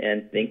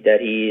and think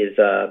that he is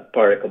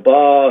part of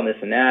cabal and this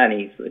and that, and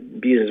he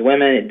abuses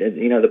women,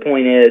 the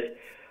point is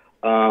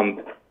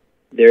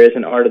there is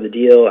an art of the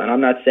deal. And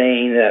I'm not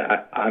saying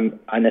that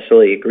I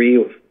necessarily agree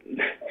with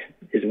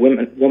his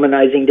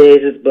womanizing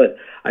days, but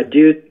I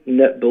do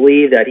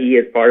believe that he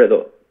is part of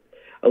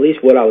at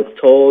least what I was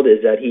told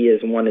is that he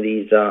is one of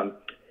these,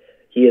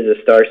 he is a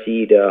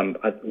starseed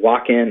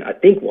walk-in. I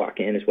think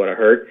walk-in is what I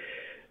heard,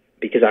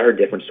 because I heard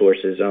different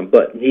sources.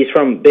 But he's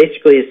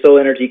basically his soul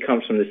energy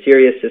comes from the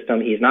Sirius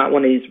system. He's not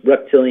one of these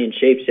reptilian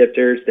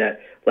shapeshifters that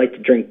like to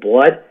drink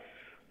blood,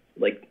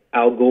 like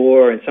Al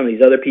Gore and some of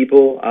these other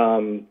people.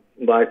 A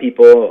lot of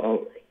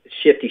people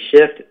shift, a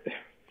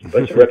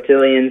bunch of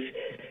reptilians.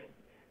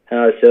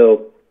 And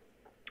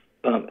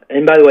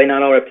by the way,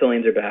 not all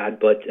reptilians are bad,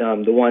 but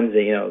the ones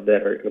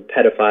that are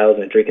pedophiles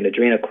and drinking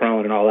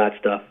adrenochrome and all that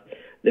stuff,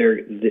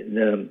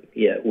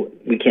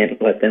 we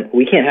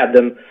can't have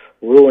them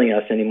ruling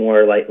us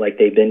anymore like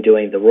they've been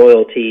doing. The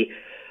royalty,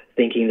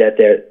 thinking that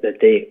it's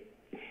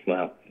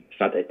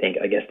not they think,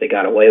 I guess they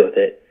got away with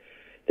it.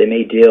 They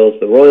made deals,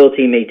 the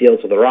royalty made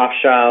deals with the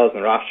Rothschilds,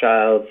 and the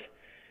Rothschilds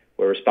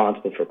were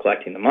responsible for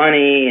collecting the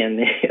money, and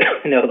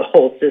the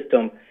whole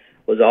system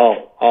was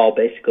all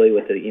basically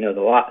with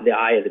the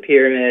eye of the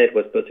pyramid,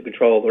 was supposed to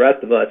control the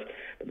rest of us.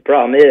 But the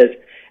problem is,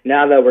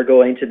 now that we're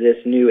going to this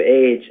new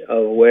age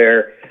of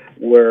where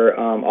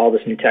all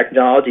this new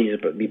technology is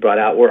be brought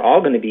out, we're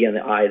all going to be in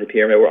the eye of the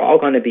pyramid. We're all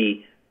going to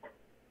be,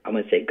 I'm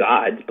going to say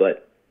gods,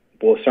 but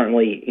well,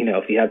 certainly,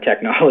 if you have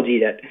technology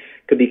that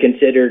could be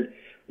considered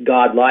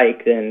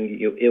godlike, then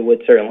it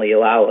would certainly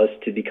allow us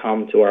to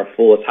become to our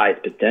fullest,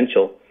 highest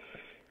potential.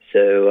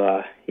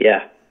 So,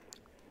 yeah.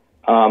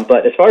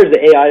 But as far as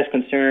the AI is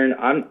concerned,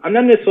 I'm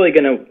not necessarily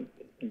going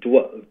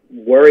to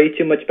worry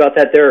too much about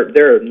that.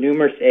 There are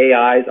numerous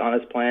AIs on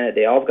this planet.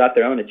 They all have got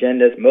their own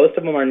agendas. Most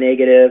of them are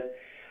negative.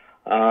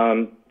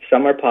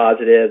 Some are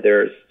positive.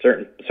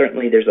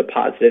 Certainly there's a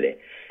positive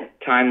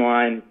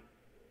timeline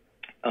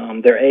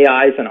they're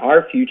AIs in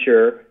our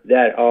future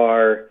that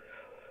are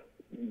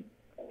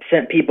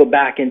sent people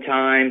back in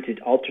time to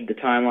alter the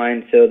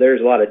timeline. So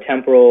there's a lot of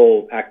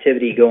temporal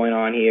activity going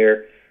on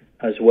here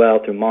as well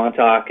through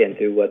Montauk and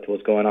through what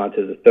was going on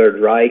through the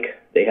Third Reich.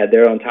 They had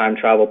their own time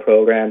travel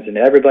programs, and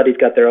everybody's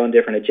got their own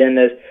different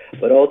agendas.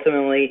 But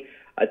ultimately,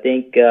 I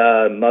think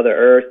Mother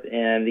Earth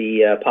and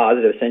the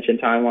positive ascension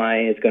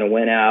timeline is going to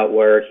win out,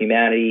 where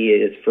humanity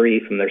is free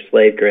from their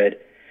slave grid.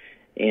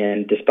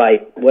 And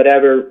despite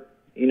whatever,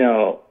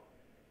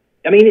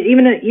 I mean,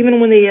 even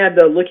when they had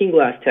the looking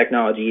glass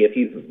technology, if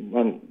you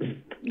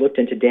looked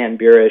into Dan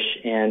Burish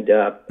and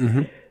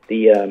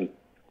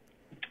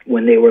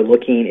when they were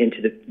looking into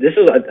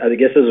I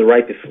guess this was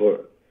right before,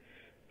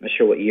 I'm not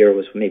sure what year it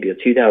was, maybe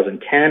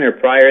 2010 or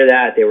prior to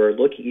that, they were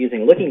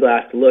using looking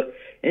glass to look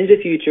into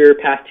the future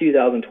past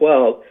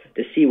 2012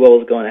 to see what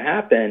was going to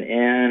happen.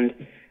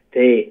 And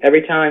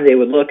every time they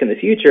would look in the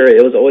future,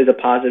 it was always a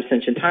positive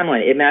ascension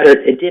timeline.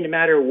 It didn't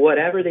matter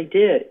whatever they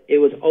did. It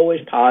was always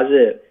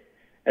positive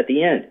at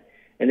the end.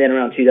 And then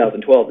around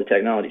 2012, the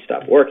technology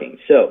stopped working.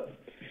 So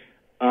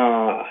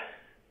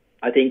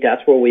I think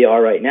that's where we are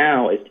right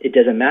now. It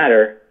doesn't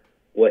matter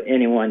what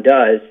anyone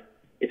does.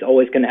 It's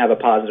always going to have a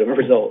positive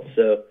result.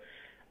 So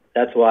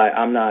that's why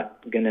I'm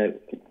not going to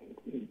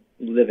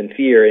live in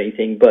fear or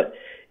anything. But,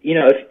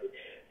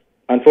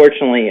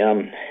 unfortunately,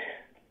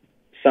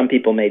 some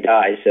people may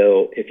die.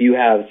 So if you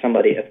have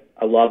somebody,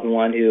 a loved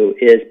one who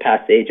is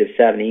past the age of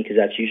 70, because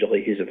that's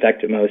usually who's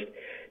affected most,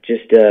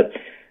 just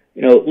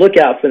look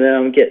out for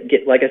them.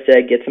 Get like I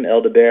said, get some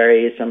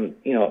elderberry, some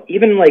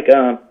even like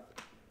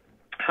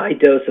high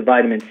dose of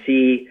vitamin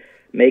C,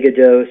 mega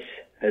dose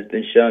has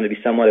been shown to be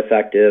somewhat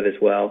effective as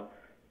well.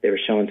 They were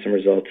showing some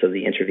results of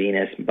the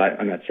intravenous. But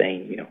I'm not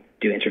saying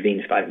do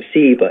intravenous vitamin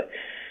C, but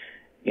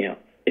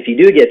if you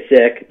do get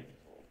sick,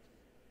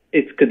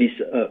 it could be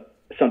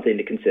something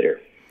to consider.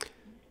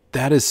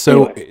 That is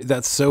so. Anyway.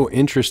 That's so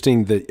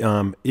interesting.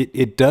 That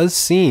it does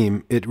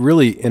seem. It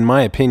really, in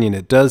my opinion,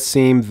 it does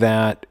seem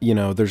that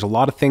there's a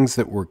lot of things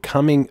that were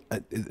coming.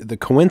 The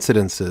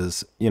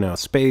coincidences,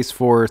 Space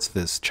Force,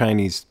 this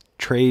Chinese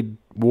trade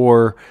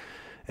war,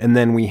 and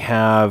then we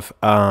have.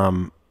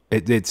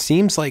 It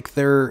seems like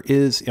there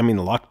is. I mean,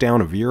 the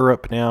lockdown of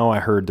Europe now. I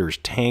heard there's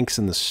tanks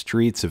in the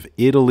streets of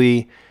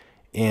Italy.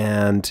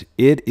 And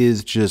it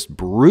is just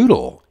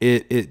brutal.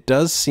 It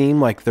does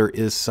seem like there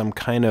is some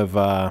kind of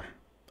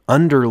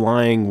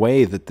underlying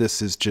way that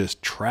this is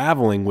just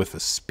traveling with a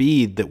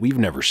speed that we've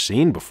never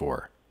seen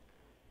before.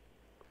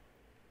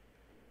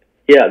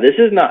 Yeah, this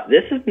is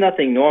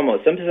nothing normal.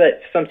 Some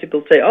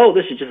people say, "Oh,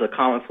 this is just a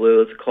common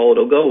flu. It's cold.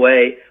 It'll go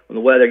away when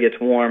the weather gets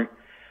warm."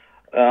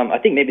 I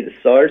think maybe the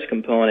SARS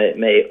component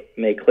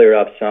may clear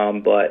up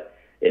some, but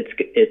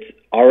it's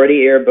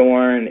already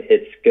airborne.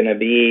 It's going to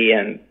be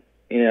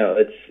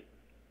it's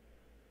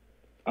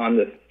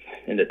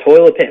in the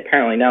toilet paper.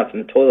 Apparently now it's in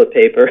the toilet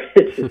paper.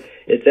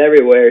 It's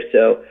everywhere.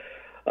 So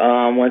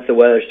once the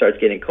weather starts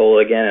getting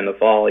cold again in the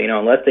fall,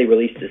 unless they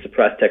release the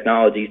suppressed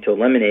technologies to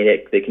eliminate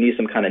it, they can use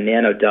some kind of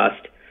nano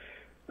dust.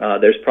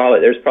 There's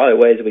probably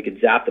ways that we could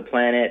zap the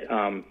planet,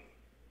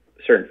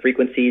 certain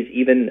frequencies.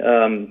 Even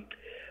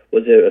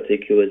I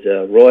think it was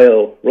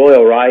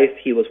Royal Rife.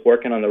 He was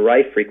working on the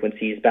Rife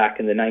frequencies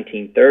back in the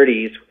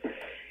 1930s,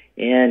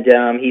 and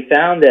he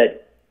found that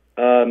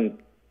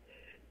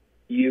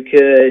you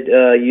could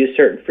use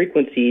certain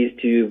frequencies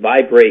to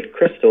vibrate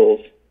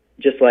crystals,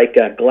 just like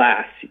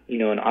glass.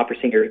 An opera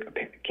singer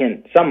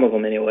some of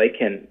them anyway,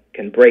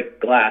 can break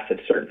glass at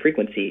a certain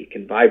frequency,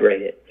 can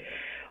vibrate it.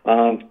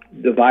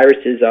 The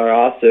viruses are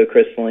also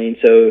crystalline,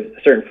 so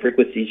certain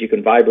frequencies you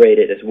can vibrate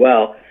it as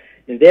well.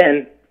 And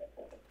then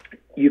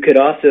you could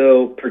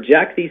also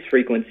project these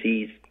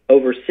frequencies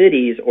over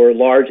cities or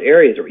large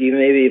areas, or even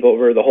maybe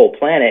over the whole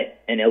planet,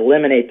 and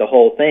eliminate the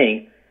whole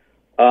thing.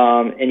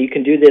 And you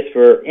can do this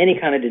for any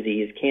kind of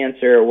disease,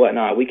 cancer or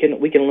whatnot. We can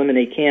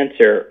eliminate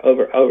cancer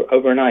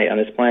overnight on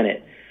this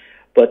planet,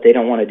 but they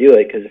don't want to do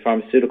it because the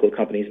pharmaceutical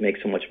companies make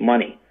so much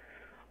money.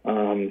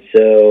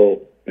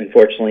 So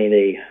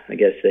unfortunately,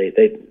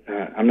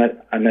 I'm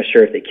not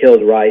sure if they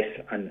killed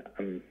Rife,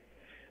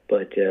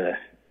 but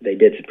they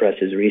did suppress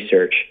his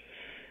research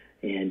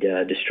and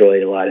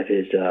destroyed a lot of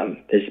his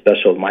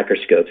special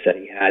microscopes that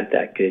he had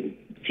that could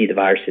see the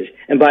viruses.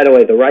 And by the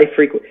way, the Rife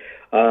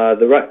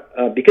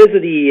because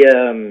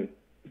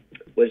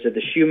of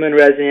the Schumann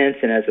resonance,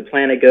 and as the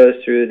planet goes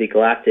through the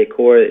galactic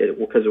core,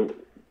 because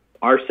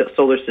our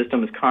solar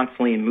system is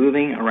constantly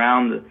moving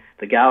around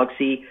the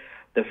galaxy,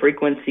 the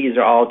frequencies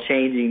are all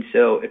changing.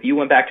 So if you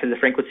went back to the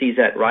frequencies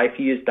that Rife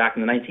used back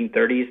in the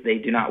 1930s, they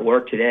do not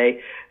work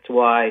today. That's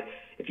why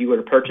if you were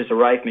to purchase a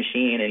Rife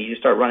machine and you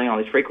start running all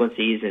these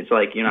frequencies, it's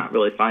like you're not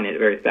really finding it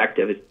very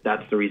effective.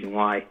 That's the reason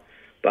why,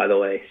 by the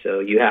way. So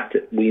you have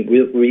to. We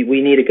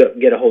need to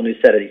get a whole new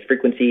set of these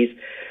frequencies.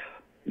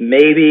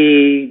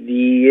 Maybe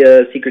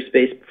the Secret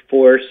Space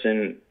Force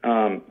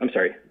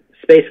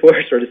Space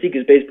Force or the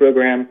Secret Space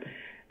Program,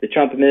 the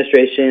Trump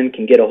administration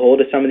can get a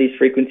hold of some of these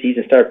frequencies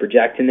and start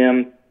projecting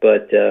them.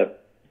 But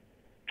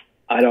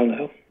I don't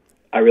know.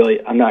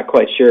 I'm not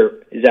quite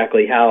sure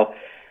exactly how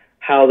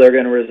they're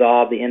going to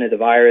resolve the end of the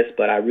virus,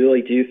 but I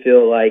really do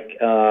feel like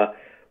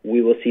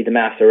we will see the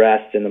mass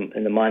arrests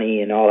and the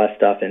money and all that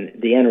stuff, and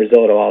the end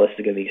result of all this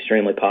is going to be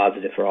extremely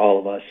positive for all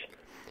of us,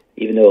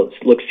 even though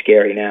it looks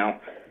scary now.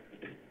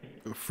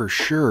 For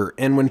sure.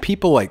 And when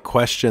people like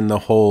question the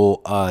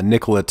whole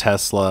Nikola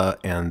Tesla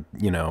and,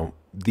 you know,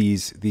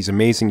 these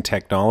amazing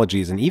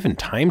technologies and even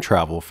time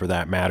travel for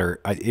that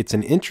matter, it's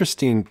an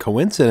interesting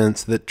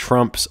coincidence that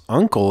Trump's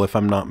uncle, if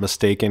I'm not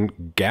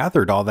mistaken,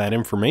 gathered all that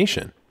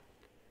information.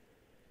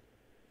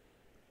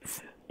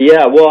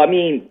 Yeah, well, I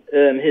mean,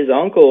 his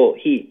uncle,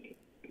 he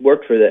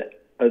worked for the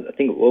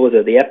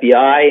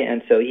FBI,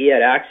 and so he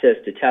had access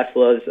to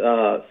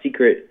Tesla's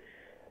secret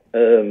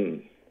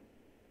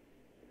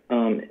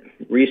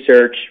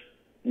research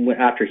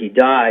after he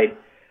died.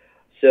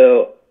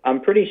 So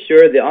I'm pretty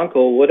sure the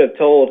uncle would have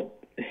told,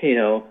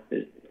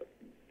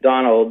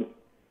 Donald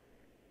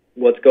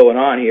what's going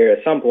on here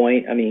at some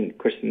point. I mean, of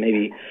course,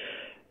 maybe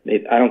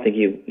I don't think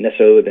he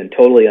necessarily would have been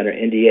totally under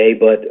NDA,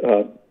 but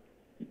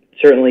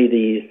certainly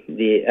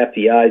the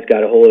FBI's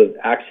got a hold of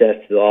access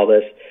to all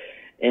this.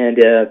 And,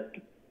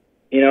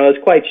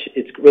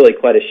 it's really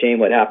quite a shame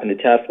what happened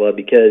to Tesla,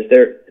 because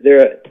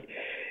they're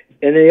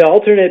in the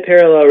alternate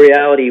parallel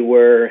reality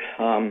where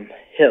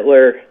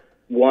Hitler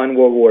won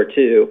World War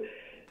II.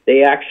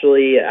 They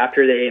actually,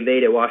 after they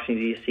invaded Washington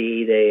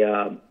D.C.,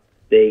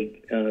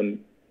 they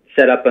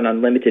set up an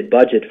unlimited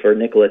budget for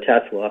Nikola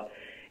Tesla,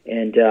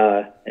 and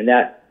in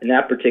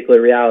that particular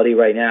reality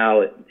right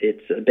now,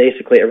 it's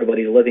basically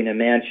everybody's living in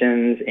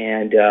mansions,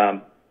 and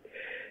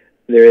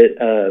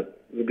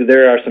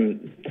there are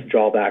some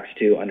drawbacks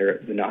too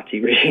under the Nazi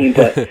regime,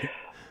 but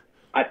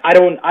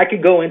I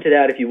could go into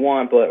that if you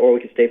want, or we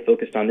could stay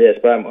focused on this.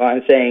 But what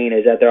I'm saying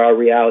is that there are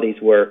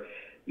realities where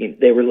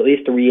they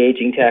released the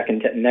re-aging tech,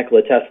 and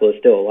Nikola Tesla is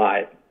still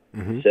alive.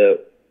 Mm-hmm. So,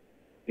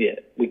 yeah,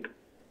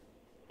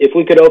 if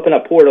we could open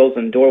up portals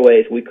and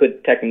doorways, we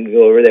could technically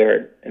go over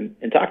there and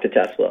talk to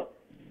Tesla.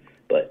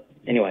 But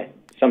anyway,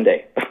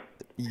 someday.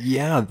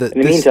 Yeah. In the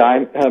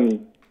meantime,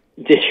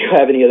 did you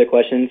have any other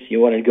questions you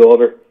wanted to go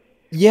over?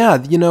 Yeah,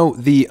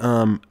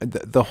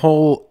 the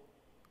whole.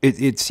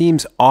 It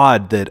seems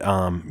odd that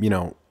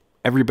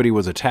everybody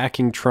was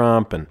attacking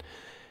Trump, and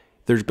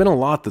there's been a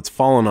lot that's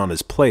fallen on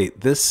his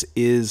plate. This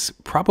is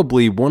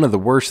probably one of the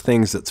worst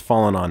things that's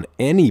fallen on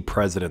any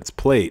president's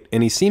plate,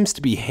 and he seems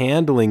to be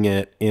handling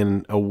it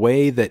in a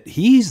way that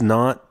he's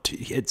not.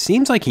 It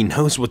seems like he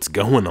knows what's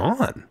going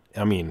on.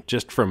 I mean,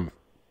 just from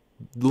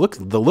the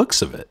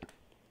looks of it.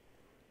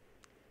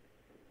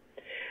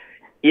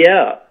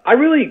 Yeah, I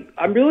really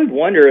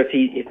wonder if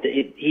he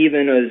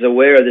even is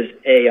aware of this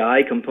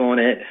AI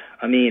component.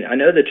 I mean, I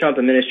know the Trump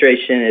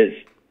administration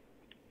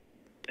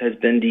has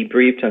been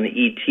debriefed on the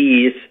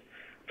ETs.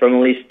 From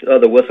at least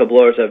the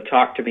whistleblowers that have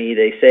talked to me,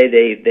 they say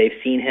they've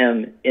seen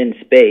him in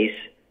space.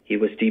 He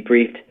was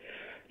debriefed.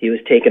 He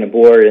was taken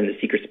aboard in the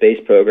secret space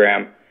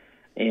program,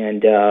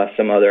 and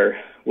some other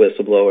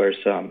whistleblowers,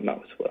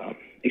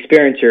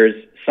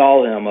 experiencers,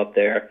 saw him up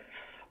there,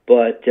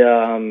 but.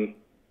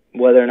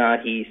 Whether or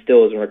not he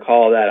still doesn't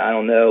recall that, I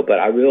don't know. But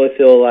I really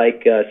feel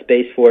like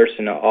Space Force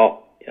and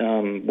all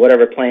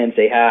whatever plans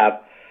they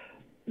have,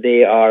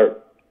 they are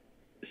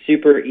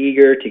super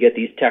eager to get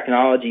these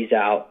technologies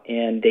out,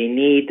 and they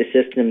need the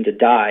system to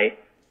die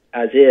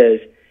as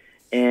is.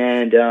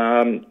 And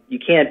you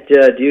can't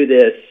do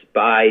this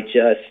by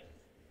just,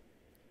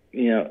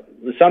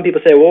 some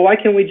people say, well, why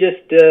can't we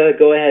just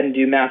go ahead and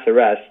do mass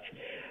arrests?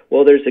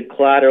 Well, there's a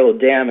collateral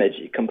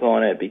damage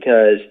component,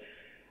 because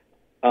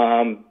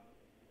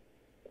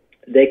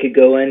they could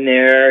go in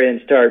there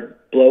and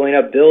start blowing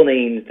up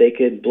buildings. They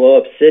could blow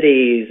up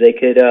cities. They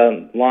could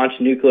launch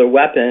nuclear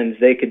weapons.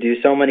 They could do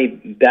so many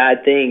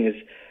bad things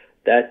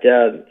that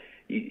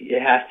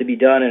it has to be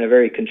done in a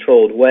very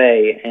controlled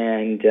way.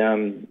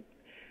 And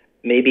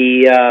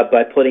maybe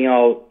by putting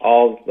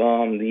all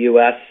the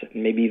U.S.,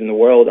 maybe even the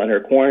world,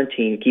 under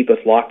quarantine, keep us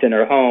locked in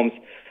our homes,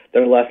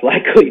 they're less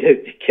likely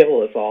to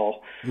kill us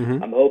all.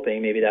 Mm-hmm. I'm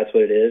hoping maybe that's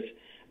what it is.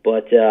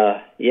 But,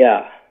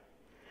 yeah.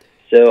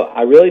 So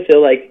I really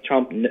feel like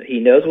Trump,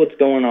 he knows what's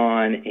going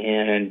on,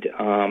 and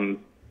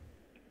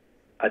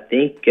I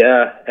think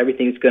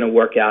everything's going to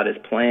work out as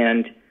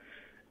planned.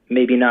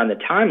 Maybe not in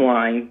the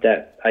timeline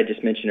that I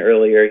just mentioned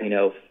earlier,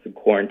 the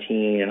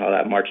quarantine and all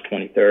that, March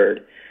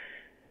 23rd,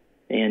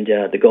 and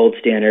the gold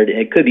standard.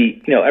 It could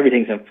be,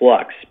 everything's in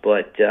flux,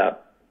 but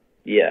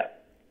yeah.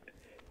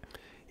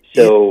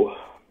 So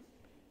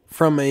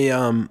from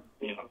an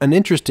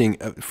interesting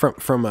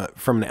from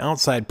an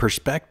outside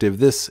perspective,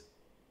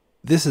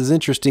 this is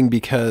interesting,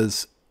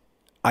 because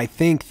I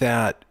think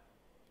that,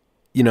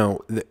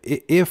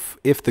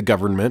 if the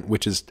government,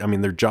 which is,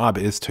 their job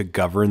is to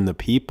govern the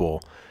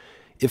people,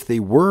 if they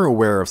were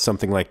aware of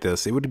something like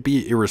this, it would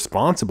be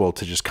irresponsible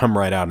to just come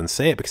right out and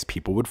say it, because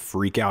people would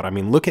freak out.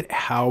 Look at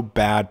how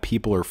bad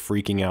people are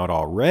freaking out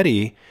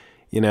already,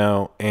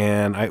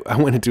 and I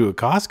went into a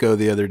Costco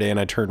the other day, and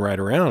I turned right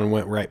around and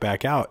went right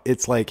back out.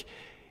 It's like,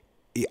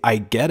 I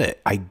get it.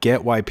 I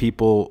get why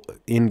people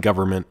in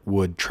government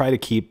would try to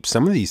keep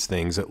some of these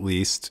things at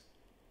least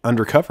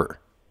undercover.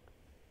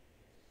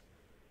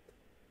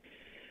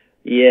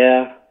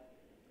 Yeah.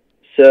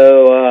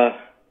 So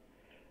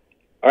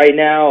right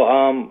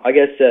now, I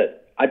guess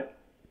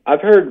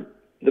I've heard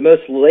the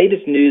most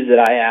latest news that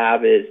I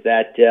have is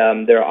that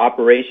there are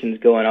operations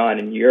going on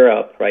in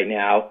Europe right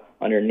now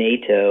under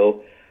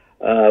NATO,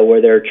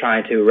 where they're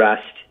trying to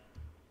arrest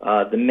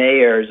the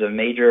mayors of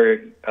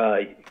major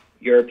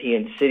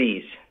European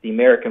cities. The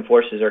American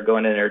forces are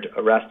going in there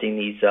arresting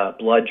these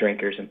blood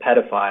drinkers and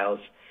pedophiles.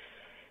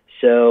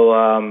 So,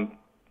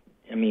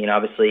 I mean,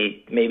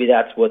 obviously, maybe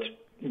that's what's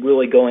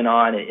really going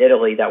on in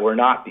Italy that we're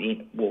not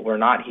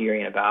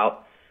hearing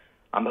about.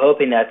 I'm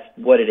hoping that's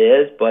what it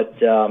is, but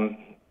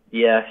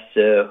yeah.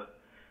 So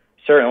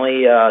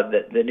certainly,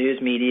 the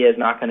news media is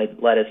not going to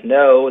let us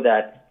know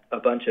that a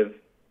bunch of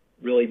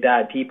really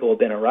bad people have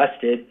been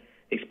arrested,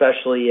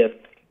 especially if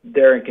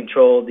they're in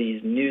control of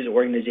these news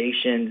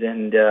organizations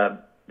and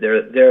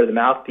they're the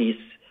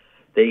mouthpiece.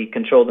 They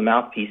control the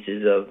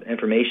mouthpieces of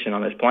information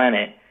on this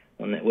planet,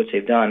 which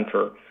they've done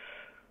for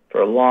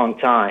a long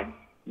time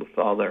with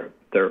all their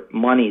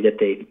money that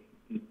they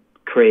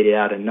created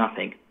out of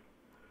nothing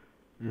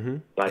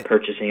by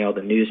purchasing all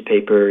the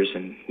newspapers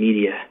and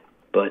media.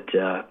 But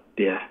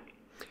yeah.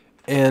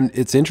 And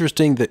it's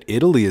interesting that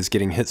Italy is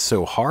getting hit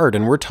so hard,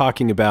 and we're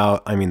talking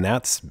about, I mean,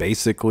 that's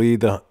basically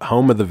the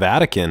home of the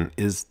Vatican.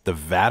 Is the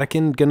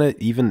Vatican going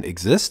to even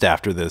exist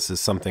after this is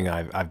something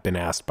I've been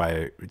asked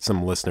by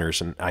some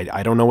listeners, and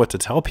I don't know what to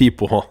tell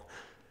people.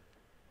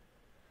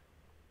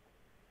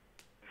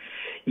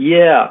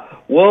 Yeah,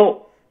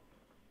 well,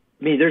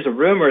 I mean, there's a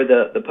rumor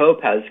that the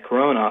Pope has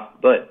corona,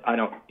 but I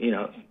don't,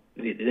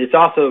 it's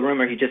also a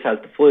rumor he just has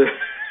the flu.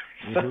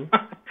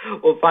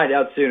 We'll find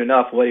out soon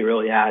enough what he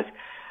really has.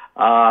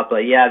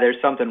 But yeah, there's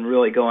something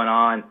really going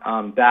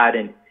on bad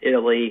in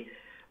Italy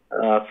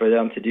for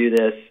them to do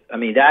this. I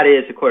mean, that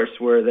is, of course,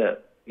 where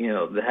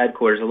the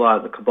headquarters of a lot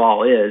of the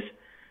cabal is.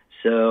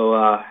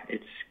 So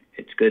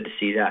it's good to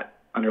see that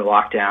under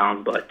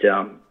lockdown. But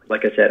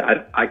like I said,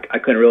 I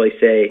couldn't really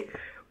say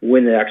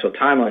when the actual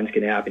timeline is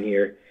going to happen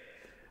here.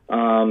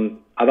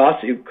 I've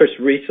also, of course,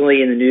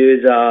 recently in the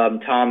news,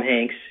 Tom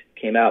Hanks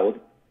came out with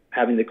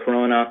having the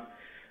corona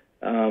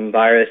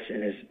virus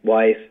and his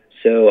wife.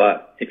 So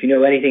if you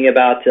know anything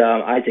about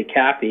Isaac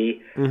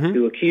Cappy,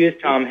 who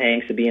accused Tom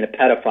Hanks of being a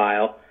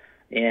pedophile,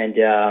 and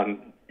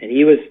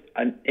he was,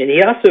 and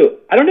he also,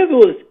 I don't know if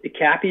it was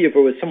Cappy or if it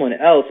was someone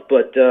else,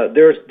 but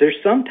there's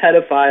some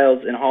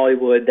pedophiles in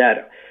Hollywood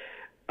that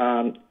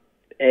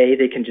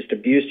they can just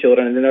abuse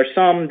children, and then there's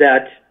some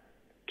that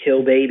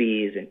kill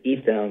babies and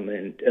eat them,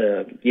 and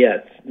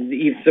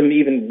some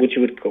even which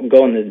would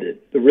go in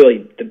the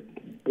really the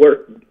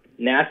work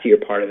nastier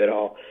part of it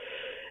all.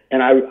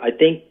 And I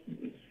think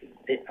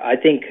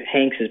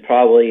Hanks is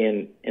probably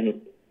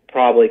in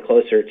probably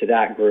closer to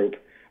that group.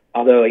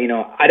 Although,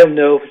 I don't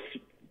know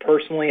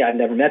personally. I've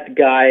never met the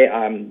guy,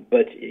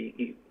 but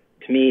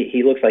to me,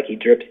 he looks like he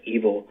drips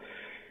evil.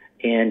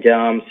 And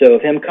so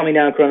if him coming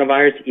down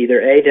coronavirus, either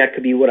A, that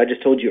could be what I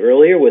just told you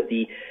earlier with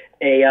the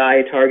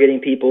AI targeting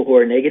people who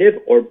are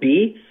negative, or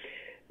B,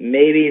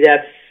 maybe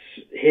that's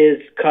his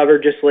cover,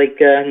 just like,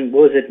 what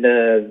was it,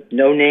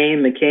 No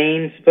Name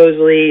McCain,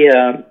 supposedly,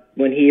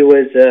 when he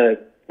was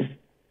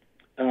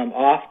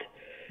offed,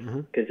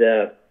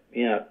 because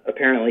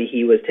apparently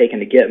he was taken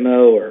to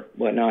Gitmo or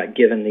whatnot,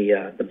 given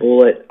the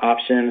bullet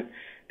option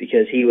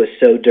because he was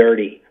so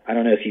dirty. I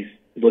don't know if you've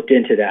looked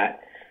into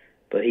that,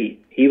 but he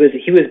was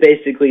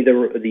basically the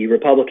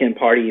Republican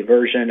Party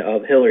version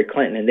of Hillary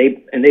Clinton,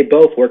 and they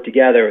both worked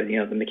together.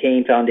 The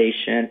McCain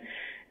Foundation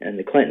and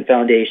the Clinton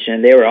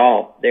Foundation, they were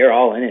all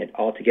in it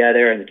all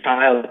together, and the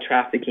child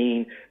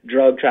trafficking,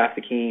 drug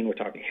trafficking, we're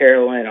talking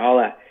heroin, all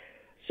that.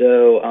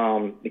 So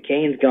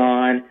McCain's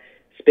gone,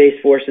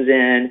 Space Force is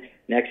in.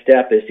 Next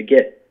step is to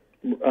get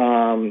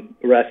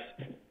arrest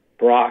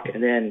Barack,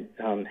 and then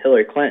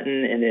Hillary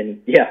Clinton, and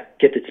then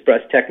get the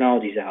Express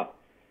Technologies out.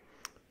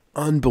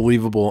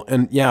 Unbelievable.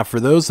 And yeah, for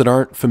those that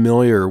aren't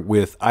familiar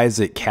with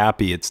Isaac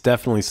Cappy, it's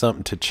definitely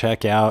something to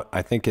check out.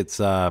 I think it's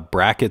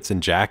Brackets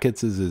and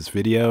Jackets is his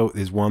video,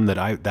 is one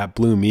that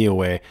blew me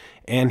away.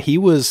 And he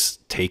was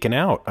taken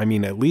out. I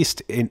mean, at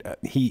least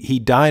he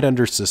died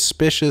under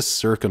suspicious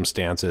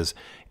circumstances,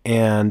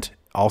 and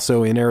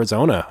also in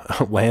Arizona,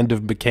 land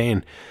of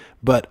McCain.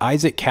 But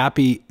Isaac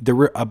Cappy, there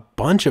were a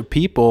bunch of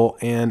people,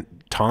 and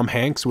Tom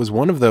Hanks was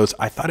one of those.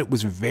 I thought it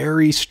was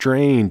very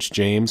strange,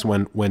 James,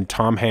 when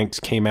Tom Hanks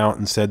came out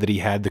and said that he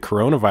had the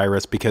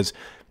coronavirus, because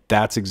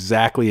that's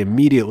exactly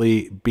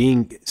immediately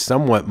being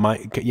somewhat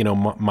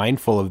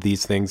mindful of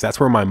these things. That's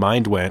where my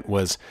mind went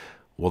was,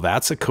 well,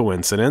 that's a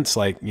coincidence.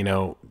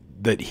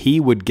 That he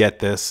would get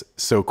this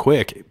so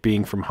quick,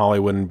 being from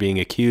Hollywood and being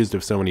accused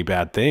of so many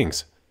bad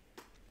things.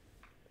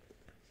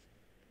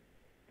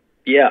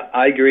 Yeah,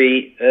 I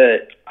agree.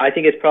 I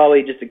think it's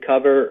probably just a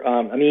cover.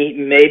 I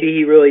mean, maybe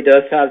he really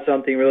does have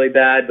something really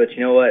bad, but you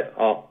know what?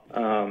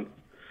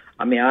 I'm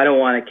I mean, I don't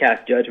want to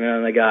cast judgment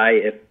on the guy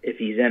if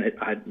he's in it.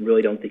 I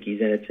really don't think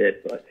he's innocent,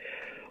 but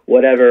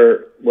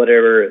whatever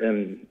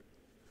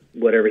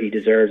he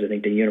deserves, I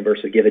think the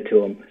universe will give it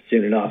to him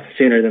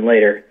sooner than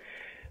later.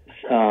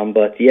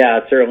 But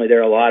yeah, certainly there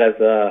are a lot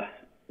of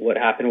what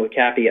happened with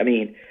Cappy. I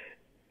mean,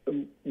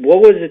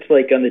 what was it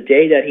like on the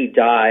day that he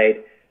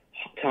died?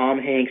 Tom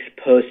Hanks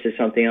posted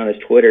something on his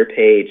Twitter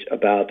page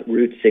about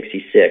Route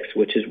 66,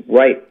 which is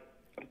right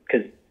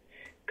because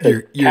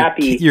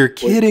you're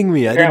kidding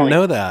me. I didn't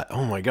know that.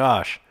 Oh my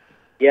gosh.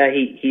 Yeah,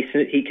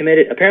 he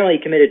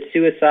committed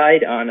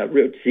suicide on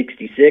Route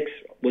 66.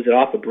 Was it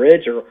off a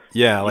bridge or?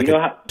 Yeah, like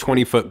a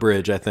 20-foot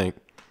bridge, I think.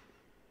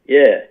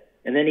 Yeah,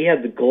 and then he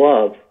had the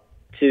glove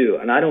too,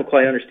 and I don't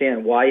quite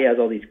understand why he has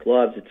all these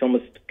gloves. It's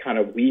almost kind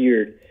of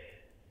weird.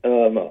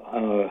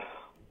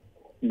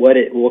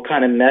 What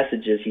kind of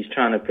messages he's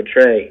trying to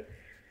portray.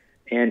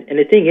 And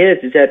the thing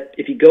is that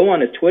if you go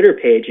on his Twitter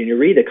page and you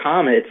read the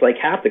comments, it's like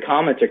half the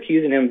comments are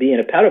accusing him of being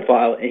a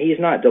pedophile, and he's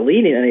not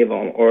deleting any of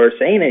them or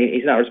saying anything.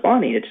 He's not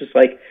responding. It's just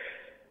like,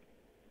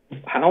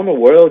 how in the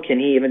world can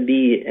he even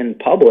be in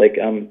public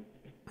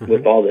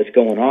with all this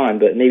going on?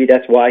 But maybe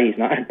that's why he's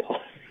not in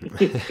public.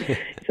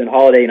 It's on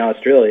holiday in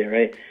Australia,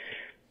 right?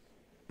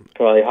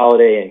 Probably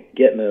holiday in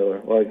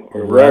Gitmo or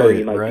wherever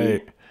he might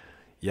be.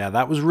 Yeah,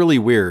 that was really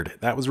weird.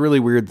 That was really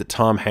weird that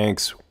Tom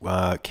Hanks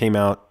came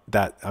out.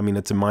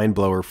 It's a mind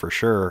blower for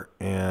sure.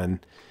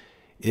 And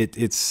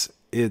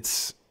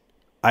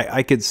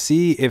I could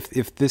see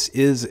if this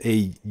is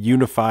a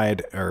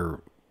unified,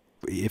 or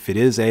if it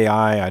is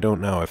AI, I don't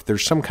know, if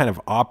there's some kind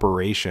of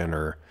operation,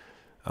 or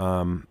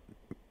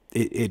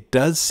it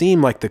does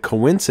seem like the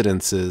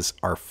coincidences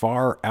are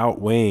far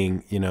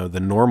outweighing, the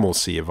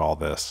normalcy of all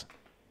this.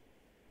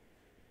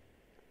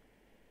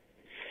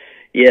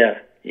 Yeah.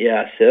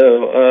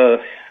 So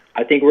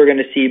I think we're going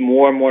to see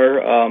more and more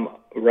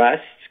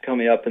arrests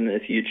coming up in the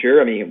future.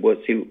 I mean,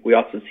 we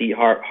also see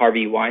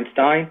Harvey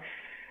Weinstein.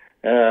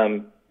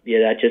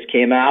 That just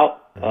came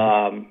out.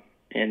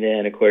 And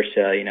then, of course,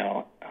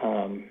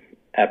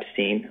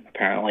 Epstein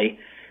apparently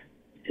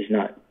is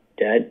not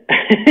dead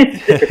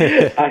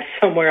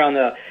somewhere on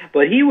the.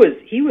 But he was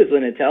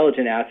an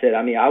intelligent asset.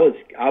 I mean,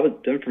 the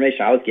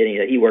information I was getting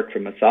that he worked for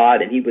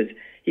Mossad, and he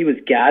was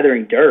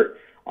gathering dirt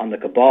on the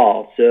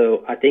cabal.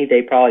 So I think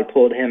they probably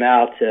pulled him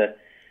out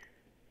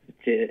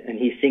and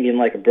he's singing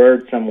like a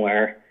bird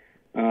somewhere.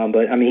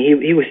 But I mean,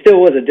 he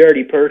still was a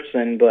dirty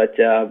person, but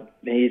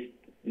he's,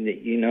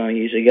 you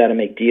usually got to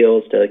make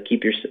deals to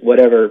keep your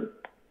whatever.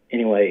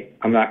 Anyway,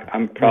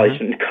 I'm probably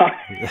shouldn't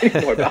comment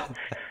anymore about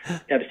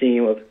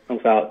Epstein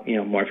without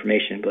more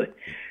information, but.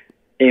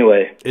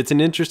 Anyway, it's an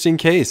interesting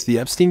case. The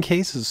Epstein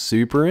case is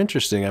super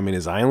interesting. I mean,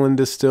 his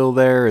island is still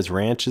there. His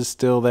ranch is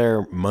still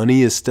there.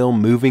 Money is still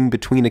moving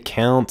between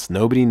accounts.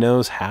 Nobody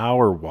knows how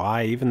or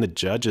why. Even the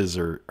judges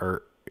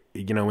are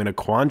in a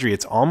quandary.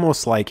 It's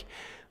almost like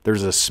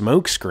there's a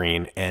smoke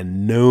screen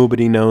and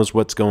nobody knows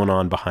what's going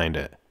on behind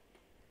it.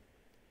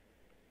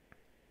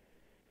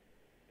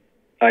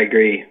 I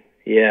agree.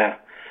 Yeah.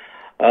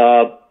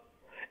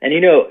 And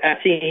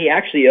Epstein, he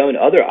actually owned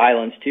other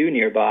islands too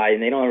nearby,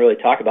 and they don't really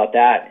talk about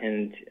that.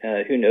 And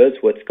who knows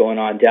what's going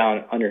on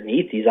down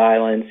underneath these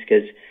islands?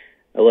 Because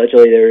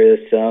allegedly there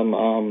is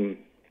some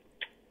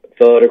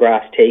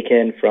photographs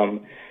taken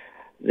from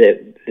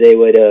that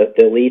the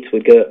elites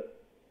would go.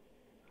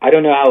 I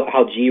don't know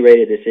how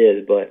G-rated this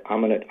is, but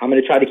I'm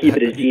gonna try to keep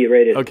it as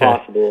G-rated as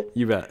possible.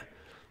 You bet.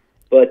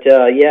 But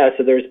so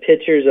there's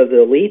pictures of the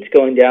elites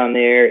going down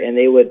there, and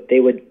they would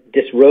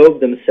disrobe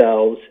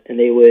themselves, and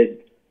they would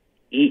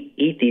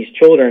eat these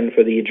children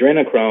for the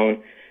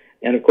adrenochrome,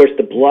 and of course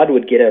the blood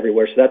would get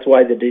everywhere. So that's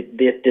why they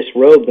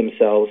disrobe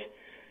themselves,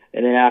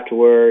 and then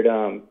afterward,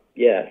 so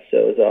it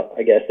was,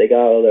 I guess they got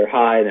all their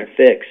high and their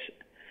fix.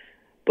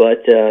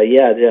 But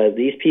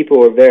these people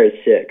were very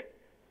sick,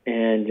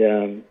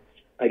 and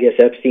I guess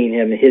Epstein,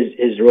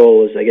 his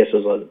role was, like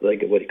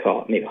what do you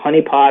call it, maybe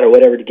honeypot or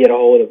whatever, to get a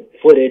hold of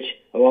footage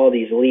of all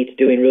these elites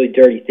doing really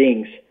dirty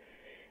things.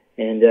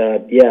 And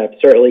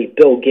certainly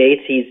Bill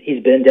Gates,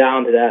 he's been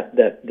down to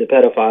the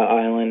pedophile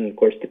island. Of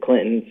course, the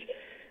Clintons.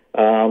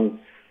 I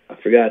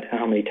forgot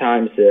how many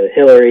times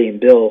Hillary and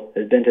Bill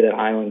has been to that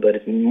island, but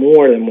it's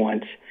more than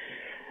once.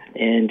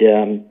 And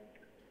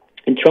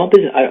Trump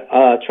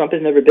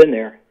has never been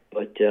there,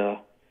 but.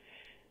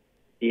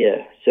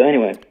 So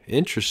anyway.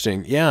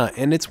 Interesting. Yeah.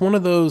 And it's one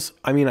of those,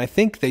 I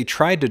think they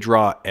tried to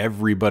draw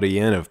everybody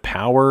in of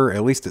power.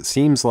 At least it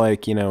seems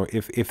like,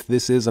 if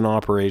this is an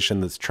operation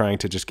that's trying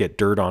to just get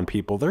dirt on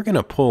people, they're going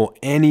to pull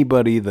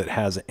anybody that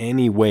has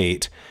any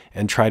weight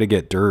and try to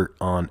get dirt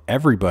on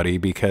everybody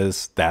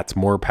because that's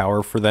more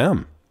power for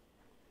them.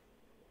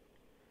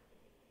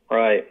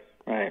 Right.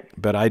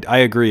 But I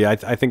agree. I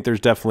think there's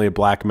definitely a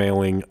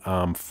blackmailing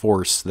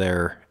force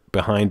there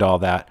behind all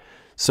that.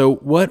 So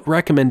what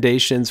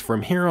recommendations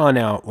from here on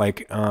out,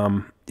 like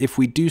if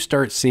we do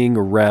start seeing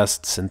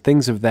arrests and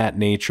things of that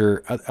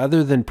nature,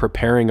 other than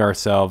preparing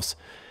ourselves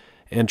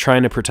and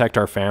trying to protect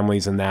our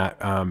families and that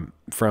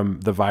from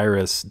the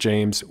virus.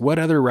 James, what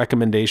other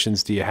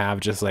recommendations do you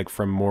have, just like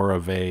from more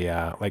of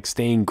a like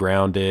staying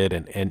grounded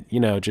and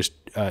just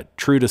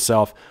true to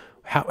self?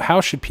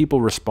 How should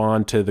people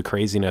respond to the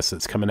craziness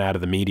that's coming out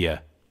of the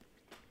media?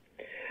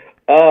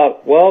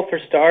 Well, for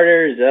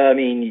starters, I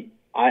mean,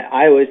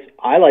 I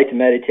like to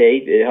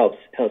meditate. It helps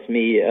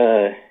me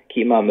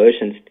keep my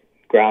emotions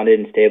grounded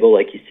and stable,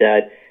 like you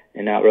said,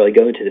 and not really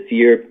go into the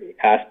fear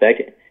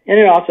aspect. And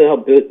it also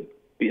helps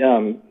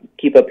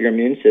keep up your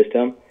immune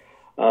system.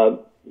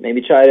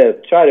 Maybe try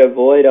to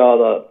avoid all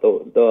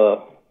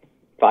the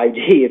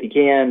 5G if you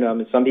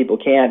can. Some people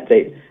can't.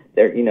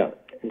 They're in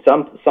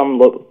some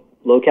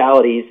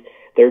localities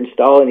they're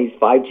installing these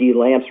 5G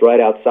lamps right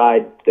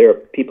outside their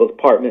people's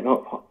apartment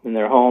in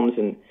their homes,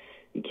 and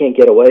you can't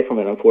get away from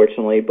it,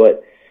 unfortunately.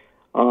 But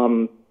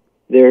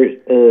there's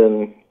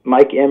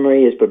Mike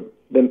Emery has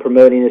been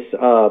promoting this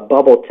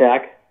bubble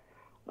tech.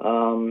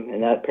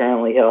 And that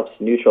apparently helps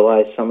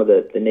neutralize some of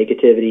the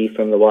negativity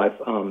from the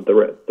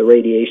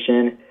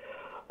radiation.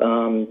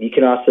 You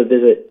can also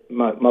visit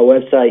my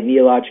website,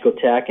 Neological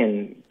Tech,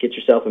 and get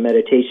yourself a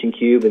meditation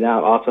cube, and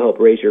that'll also help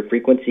raise your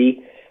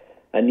frequency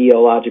at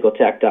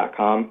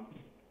neologicaltech.com.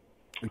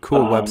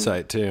 Cool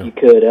website, too. You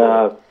could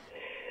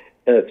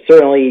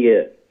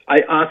certainly...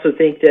 I also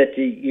think that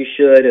you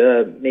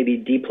should maybe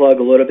deplug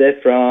a little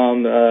bit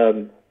from...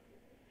 the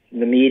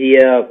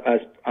media,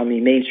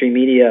 mainstream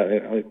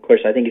media. Of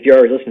course, I think if you're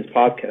already listening to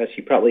podcasts,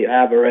 you probably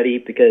have already,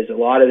 because a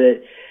lot of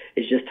it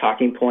is just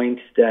talking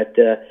points that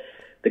the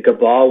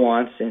cabal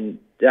wants. And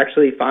to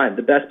actually find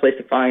the best place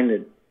to find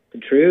the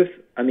truth,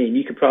 I mean,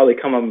 you could probably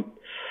come on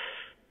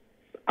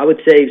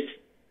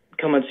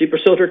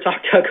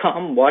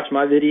supersoldiertalk.com, watch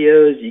my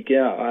videos. You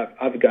can.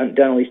 I've done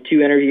at least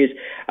 2 interviews.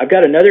 I've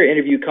got another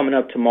interview coming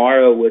up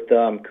tomorrow with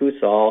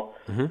Kusal.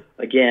 Mm-hmm.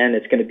 Again,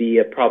 it's going to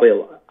be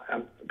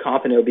I'm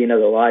confident it'll be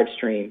another live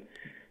stream,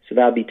 so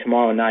that'll be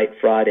tomorrow night,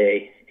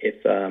 Friday.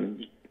 If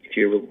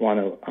you want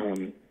to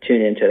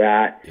tune into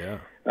that,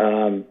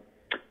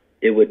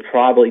 it would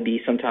probably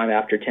be sometime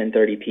after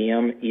 10:30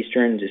 p.m.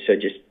 Eastern.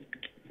 Just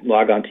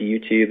log on to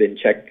YouTube and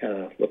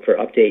look for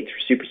updates for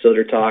Super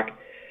Soldier Talk.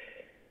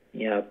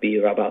 It'll be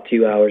about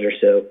 2 hours or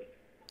so.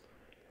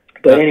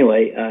 But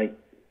anyway,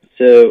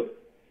 so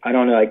I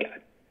don't know.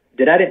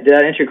 Did that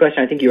answer your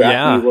question? I think you were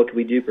asking me what could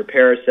we do to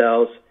prepare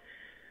ourselves.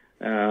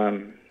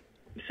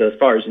 So as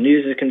far as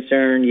news is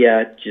concerned,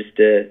 just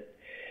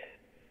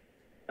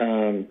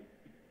I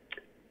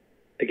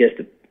guess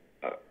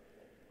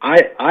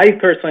I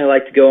personally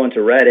like to go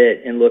into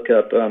Reddit and look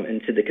up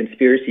into the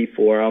conspiracy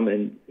forum,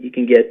 and you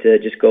can get to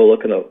just go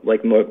look at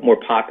more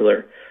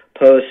popular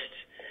posts.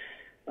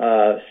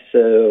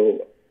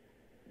 So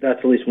that's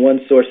at least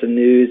one source of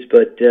news.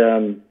 But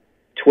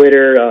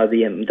Twitter,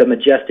 the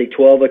Majestic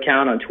 12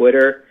 account on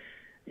Twitter,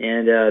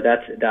 and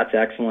that's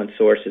excellent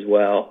source as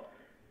well.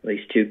 At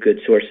least 2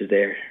 good sources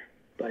there.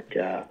 But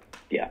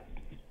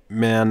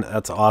man,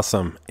 that's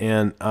awesome.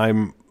 And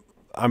I'm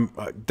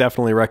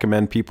definitely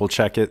recommend people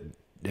check it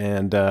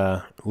and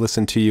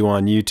listen to you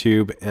on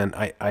YouTube. And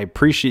I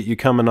appreciate you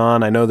coming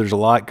on. I know there's a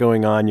lot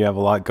going on. You have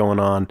a lot going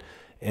on.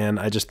 And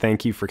I just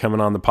thank you for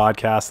coming on the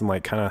podcast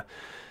and kind of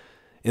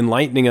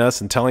enlightening us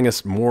and telling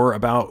us more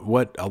about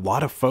what a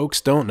lot of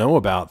folks don't know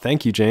about.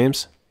 Thank you,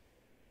 James.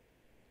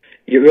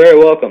 You're very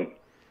welcome.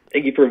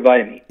 Thank you for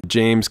inviting me.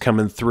 James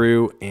coming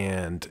through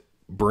and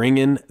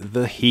bringing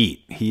the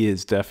heat. He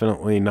is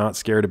definitely not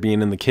scared of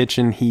being in the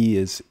kitchen. He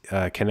is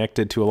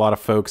connected to a lot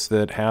of folks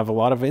that have a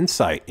lot of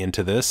insight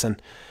into this.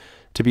 And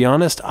to be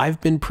honest,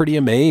 I've been pretty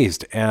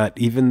amazed at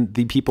even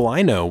the people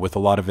I know with a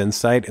lot of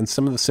insight and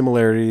some of the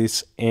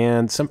similarities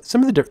and some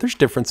of the there's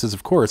differences,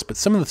 of course, but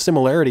some of the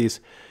similarities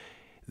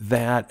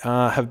that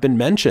have been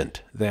mentioned,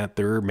 that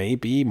there may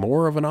be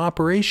more of an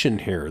operation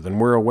here than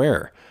we're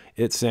aware.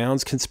 It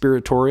sounds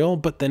conspiratorial,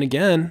 but then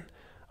again,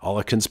 all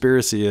a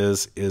conspiracy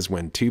is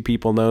when 2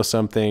 people know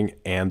something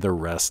and the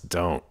rest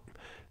don't.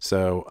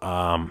 So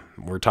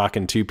we're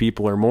talking 2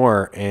 people or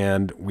more,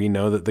 and we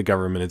know that the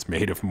government is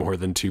made of more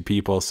than 2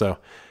 people. So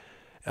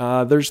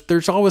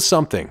there's always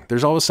something.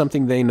 There's always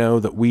something they know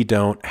that we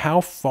don't. How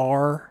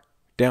far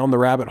down the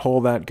rabbit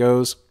hole that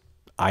goes,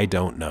 I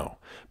don't know.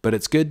 But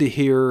it's good to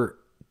hear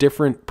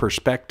different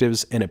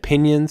perspectives and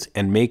opinions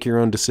and make your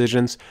own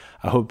decisions.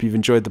 I hope you've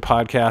enjoyed the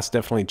podcast.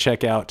 Definitely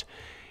check out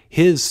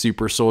his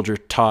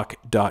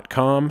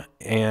supersoldiertalk.com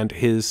and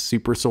his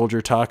Super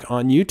Soldier Talk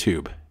on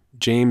YouTube.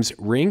 James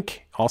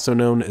Rink, also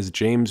known as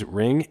James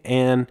Ring,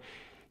 and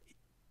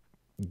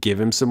give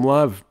him some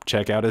love.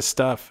 Check out his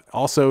stuff.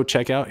 Also,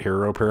 check out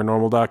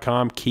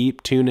HeroParanormal.com.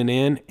 Keep tuning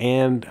in,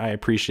 and I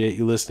appreciate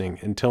you listening.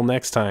 Until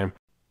next time,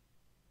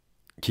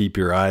 keep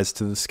your eyes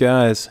to the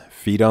skies,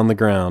 feet on the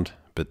ground,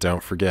 but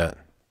don't forget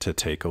to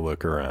take a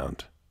look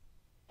around.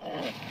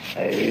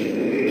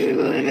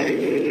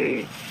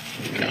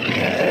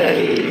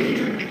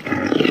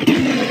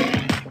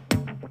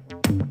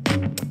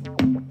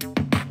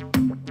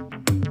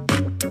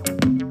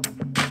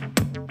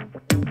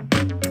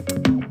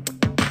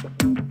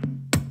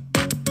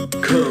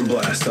 Come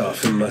blast blast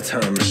off in my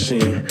time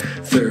machine.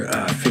 Third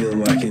eye feeling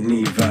like an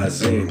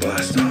Evazine.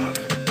 Blast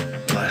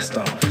off, blast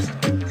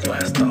off,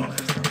 blast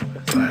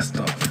off, blast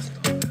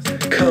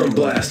off. Come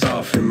blast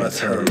off in my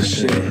time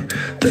machine.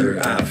 Third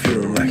eye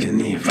feeling like an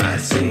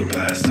Evazine.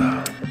 Blast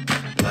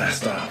off,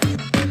 blast off,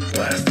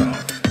 blast off.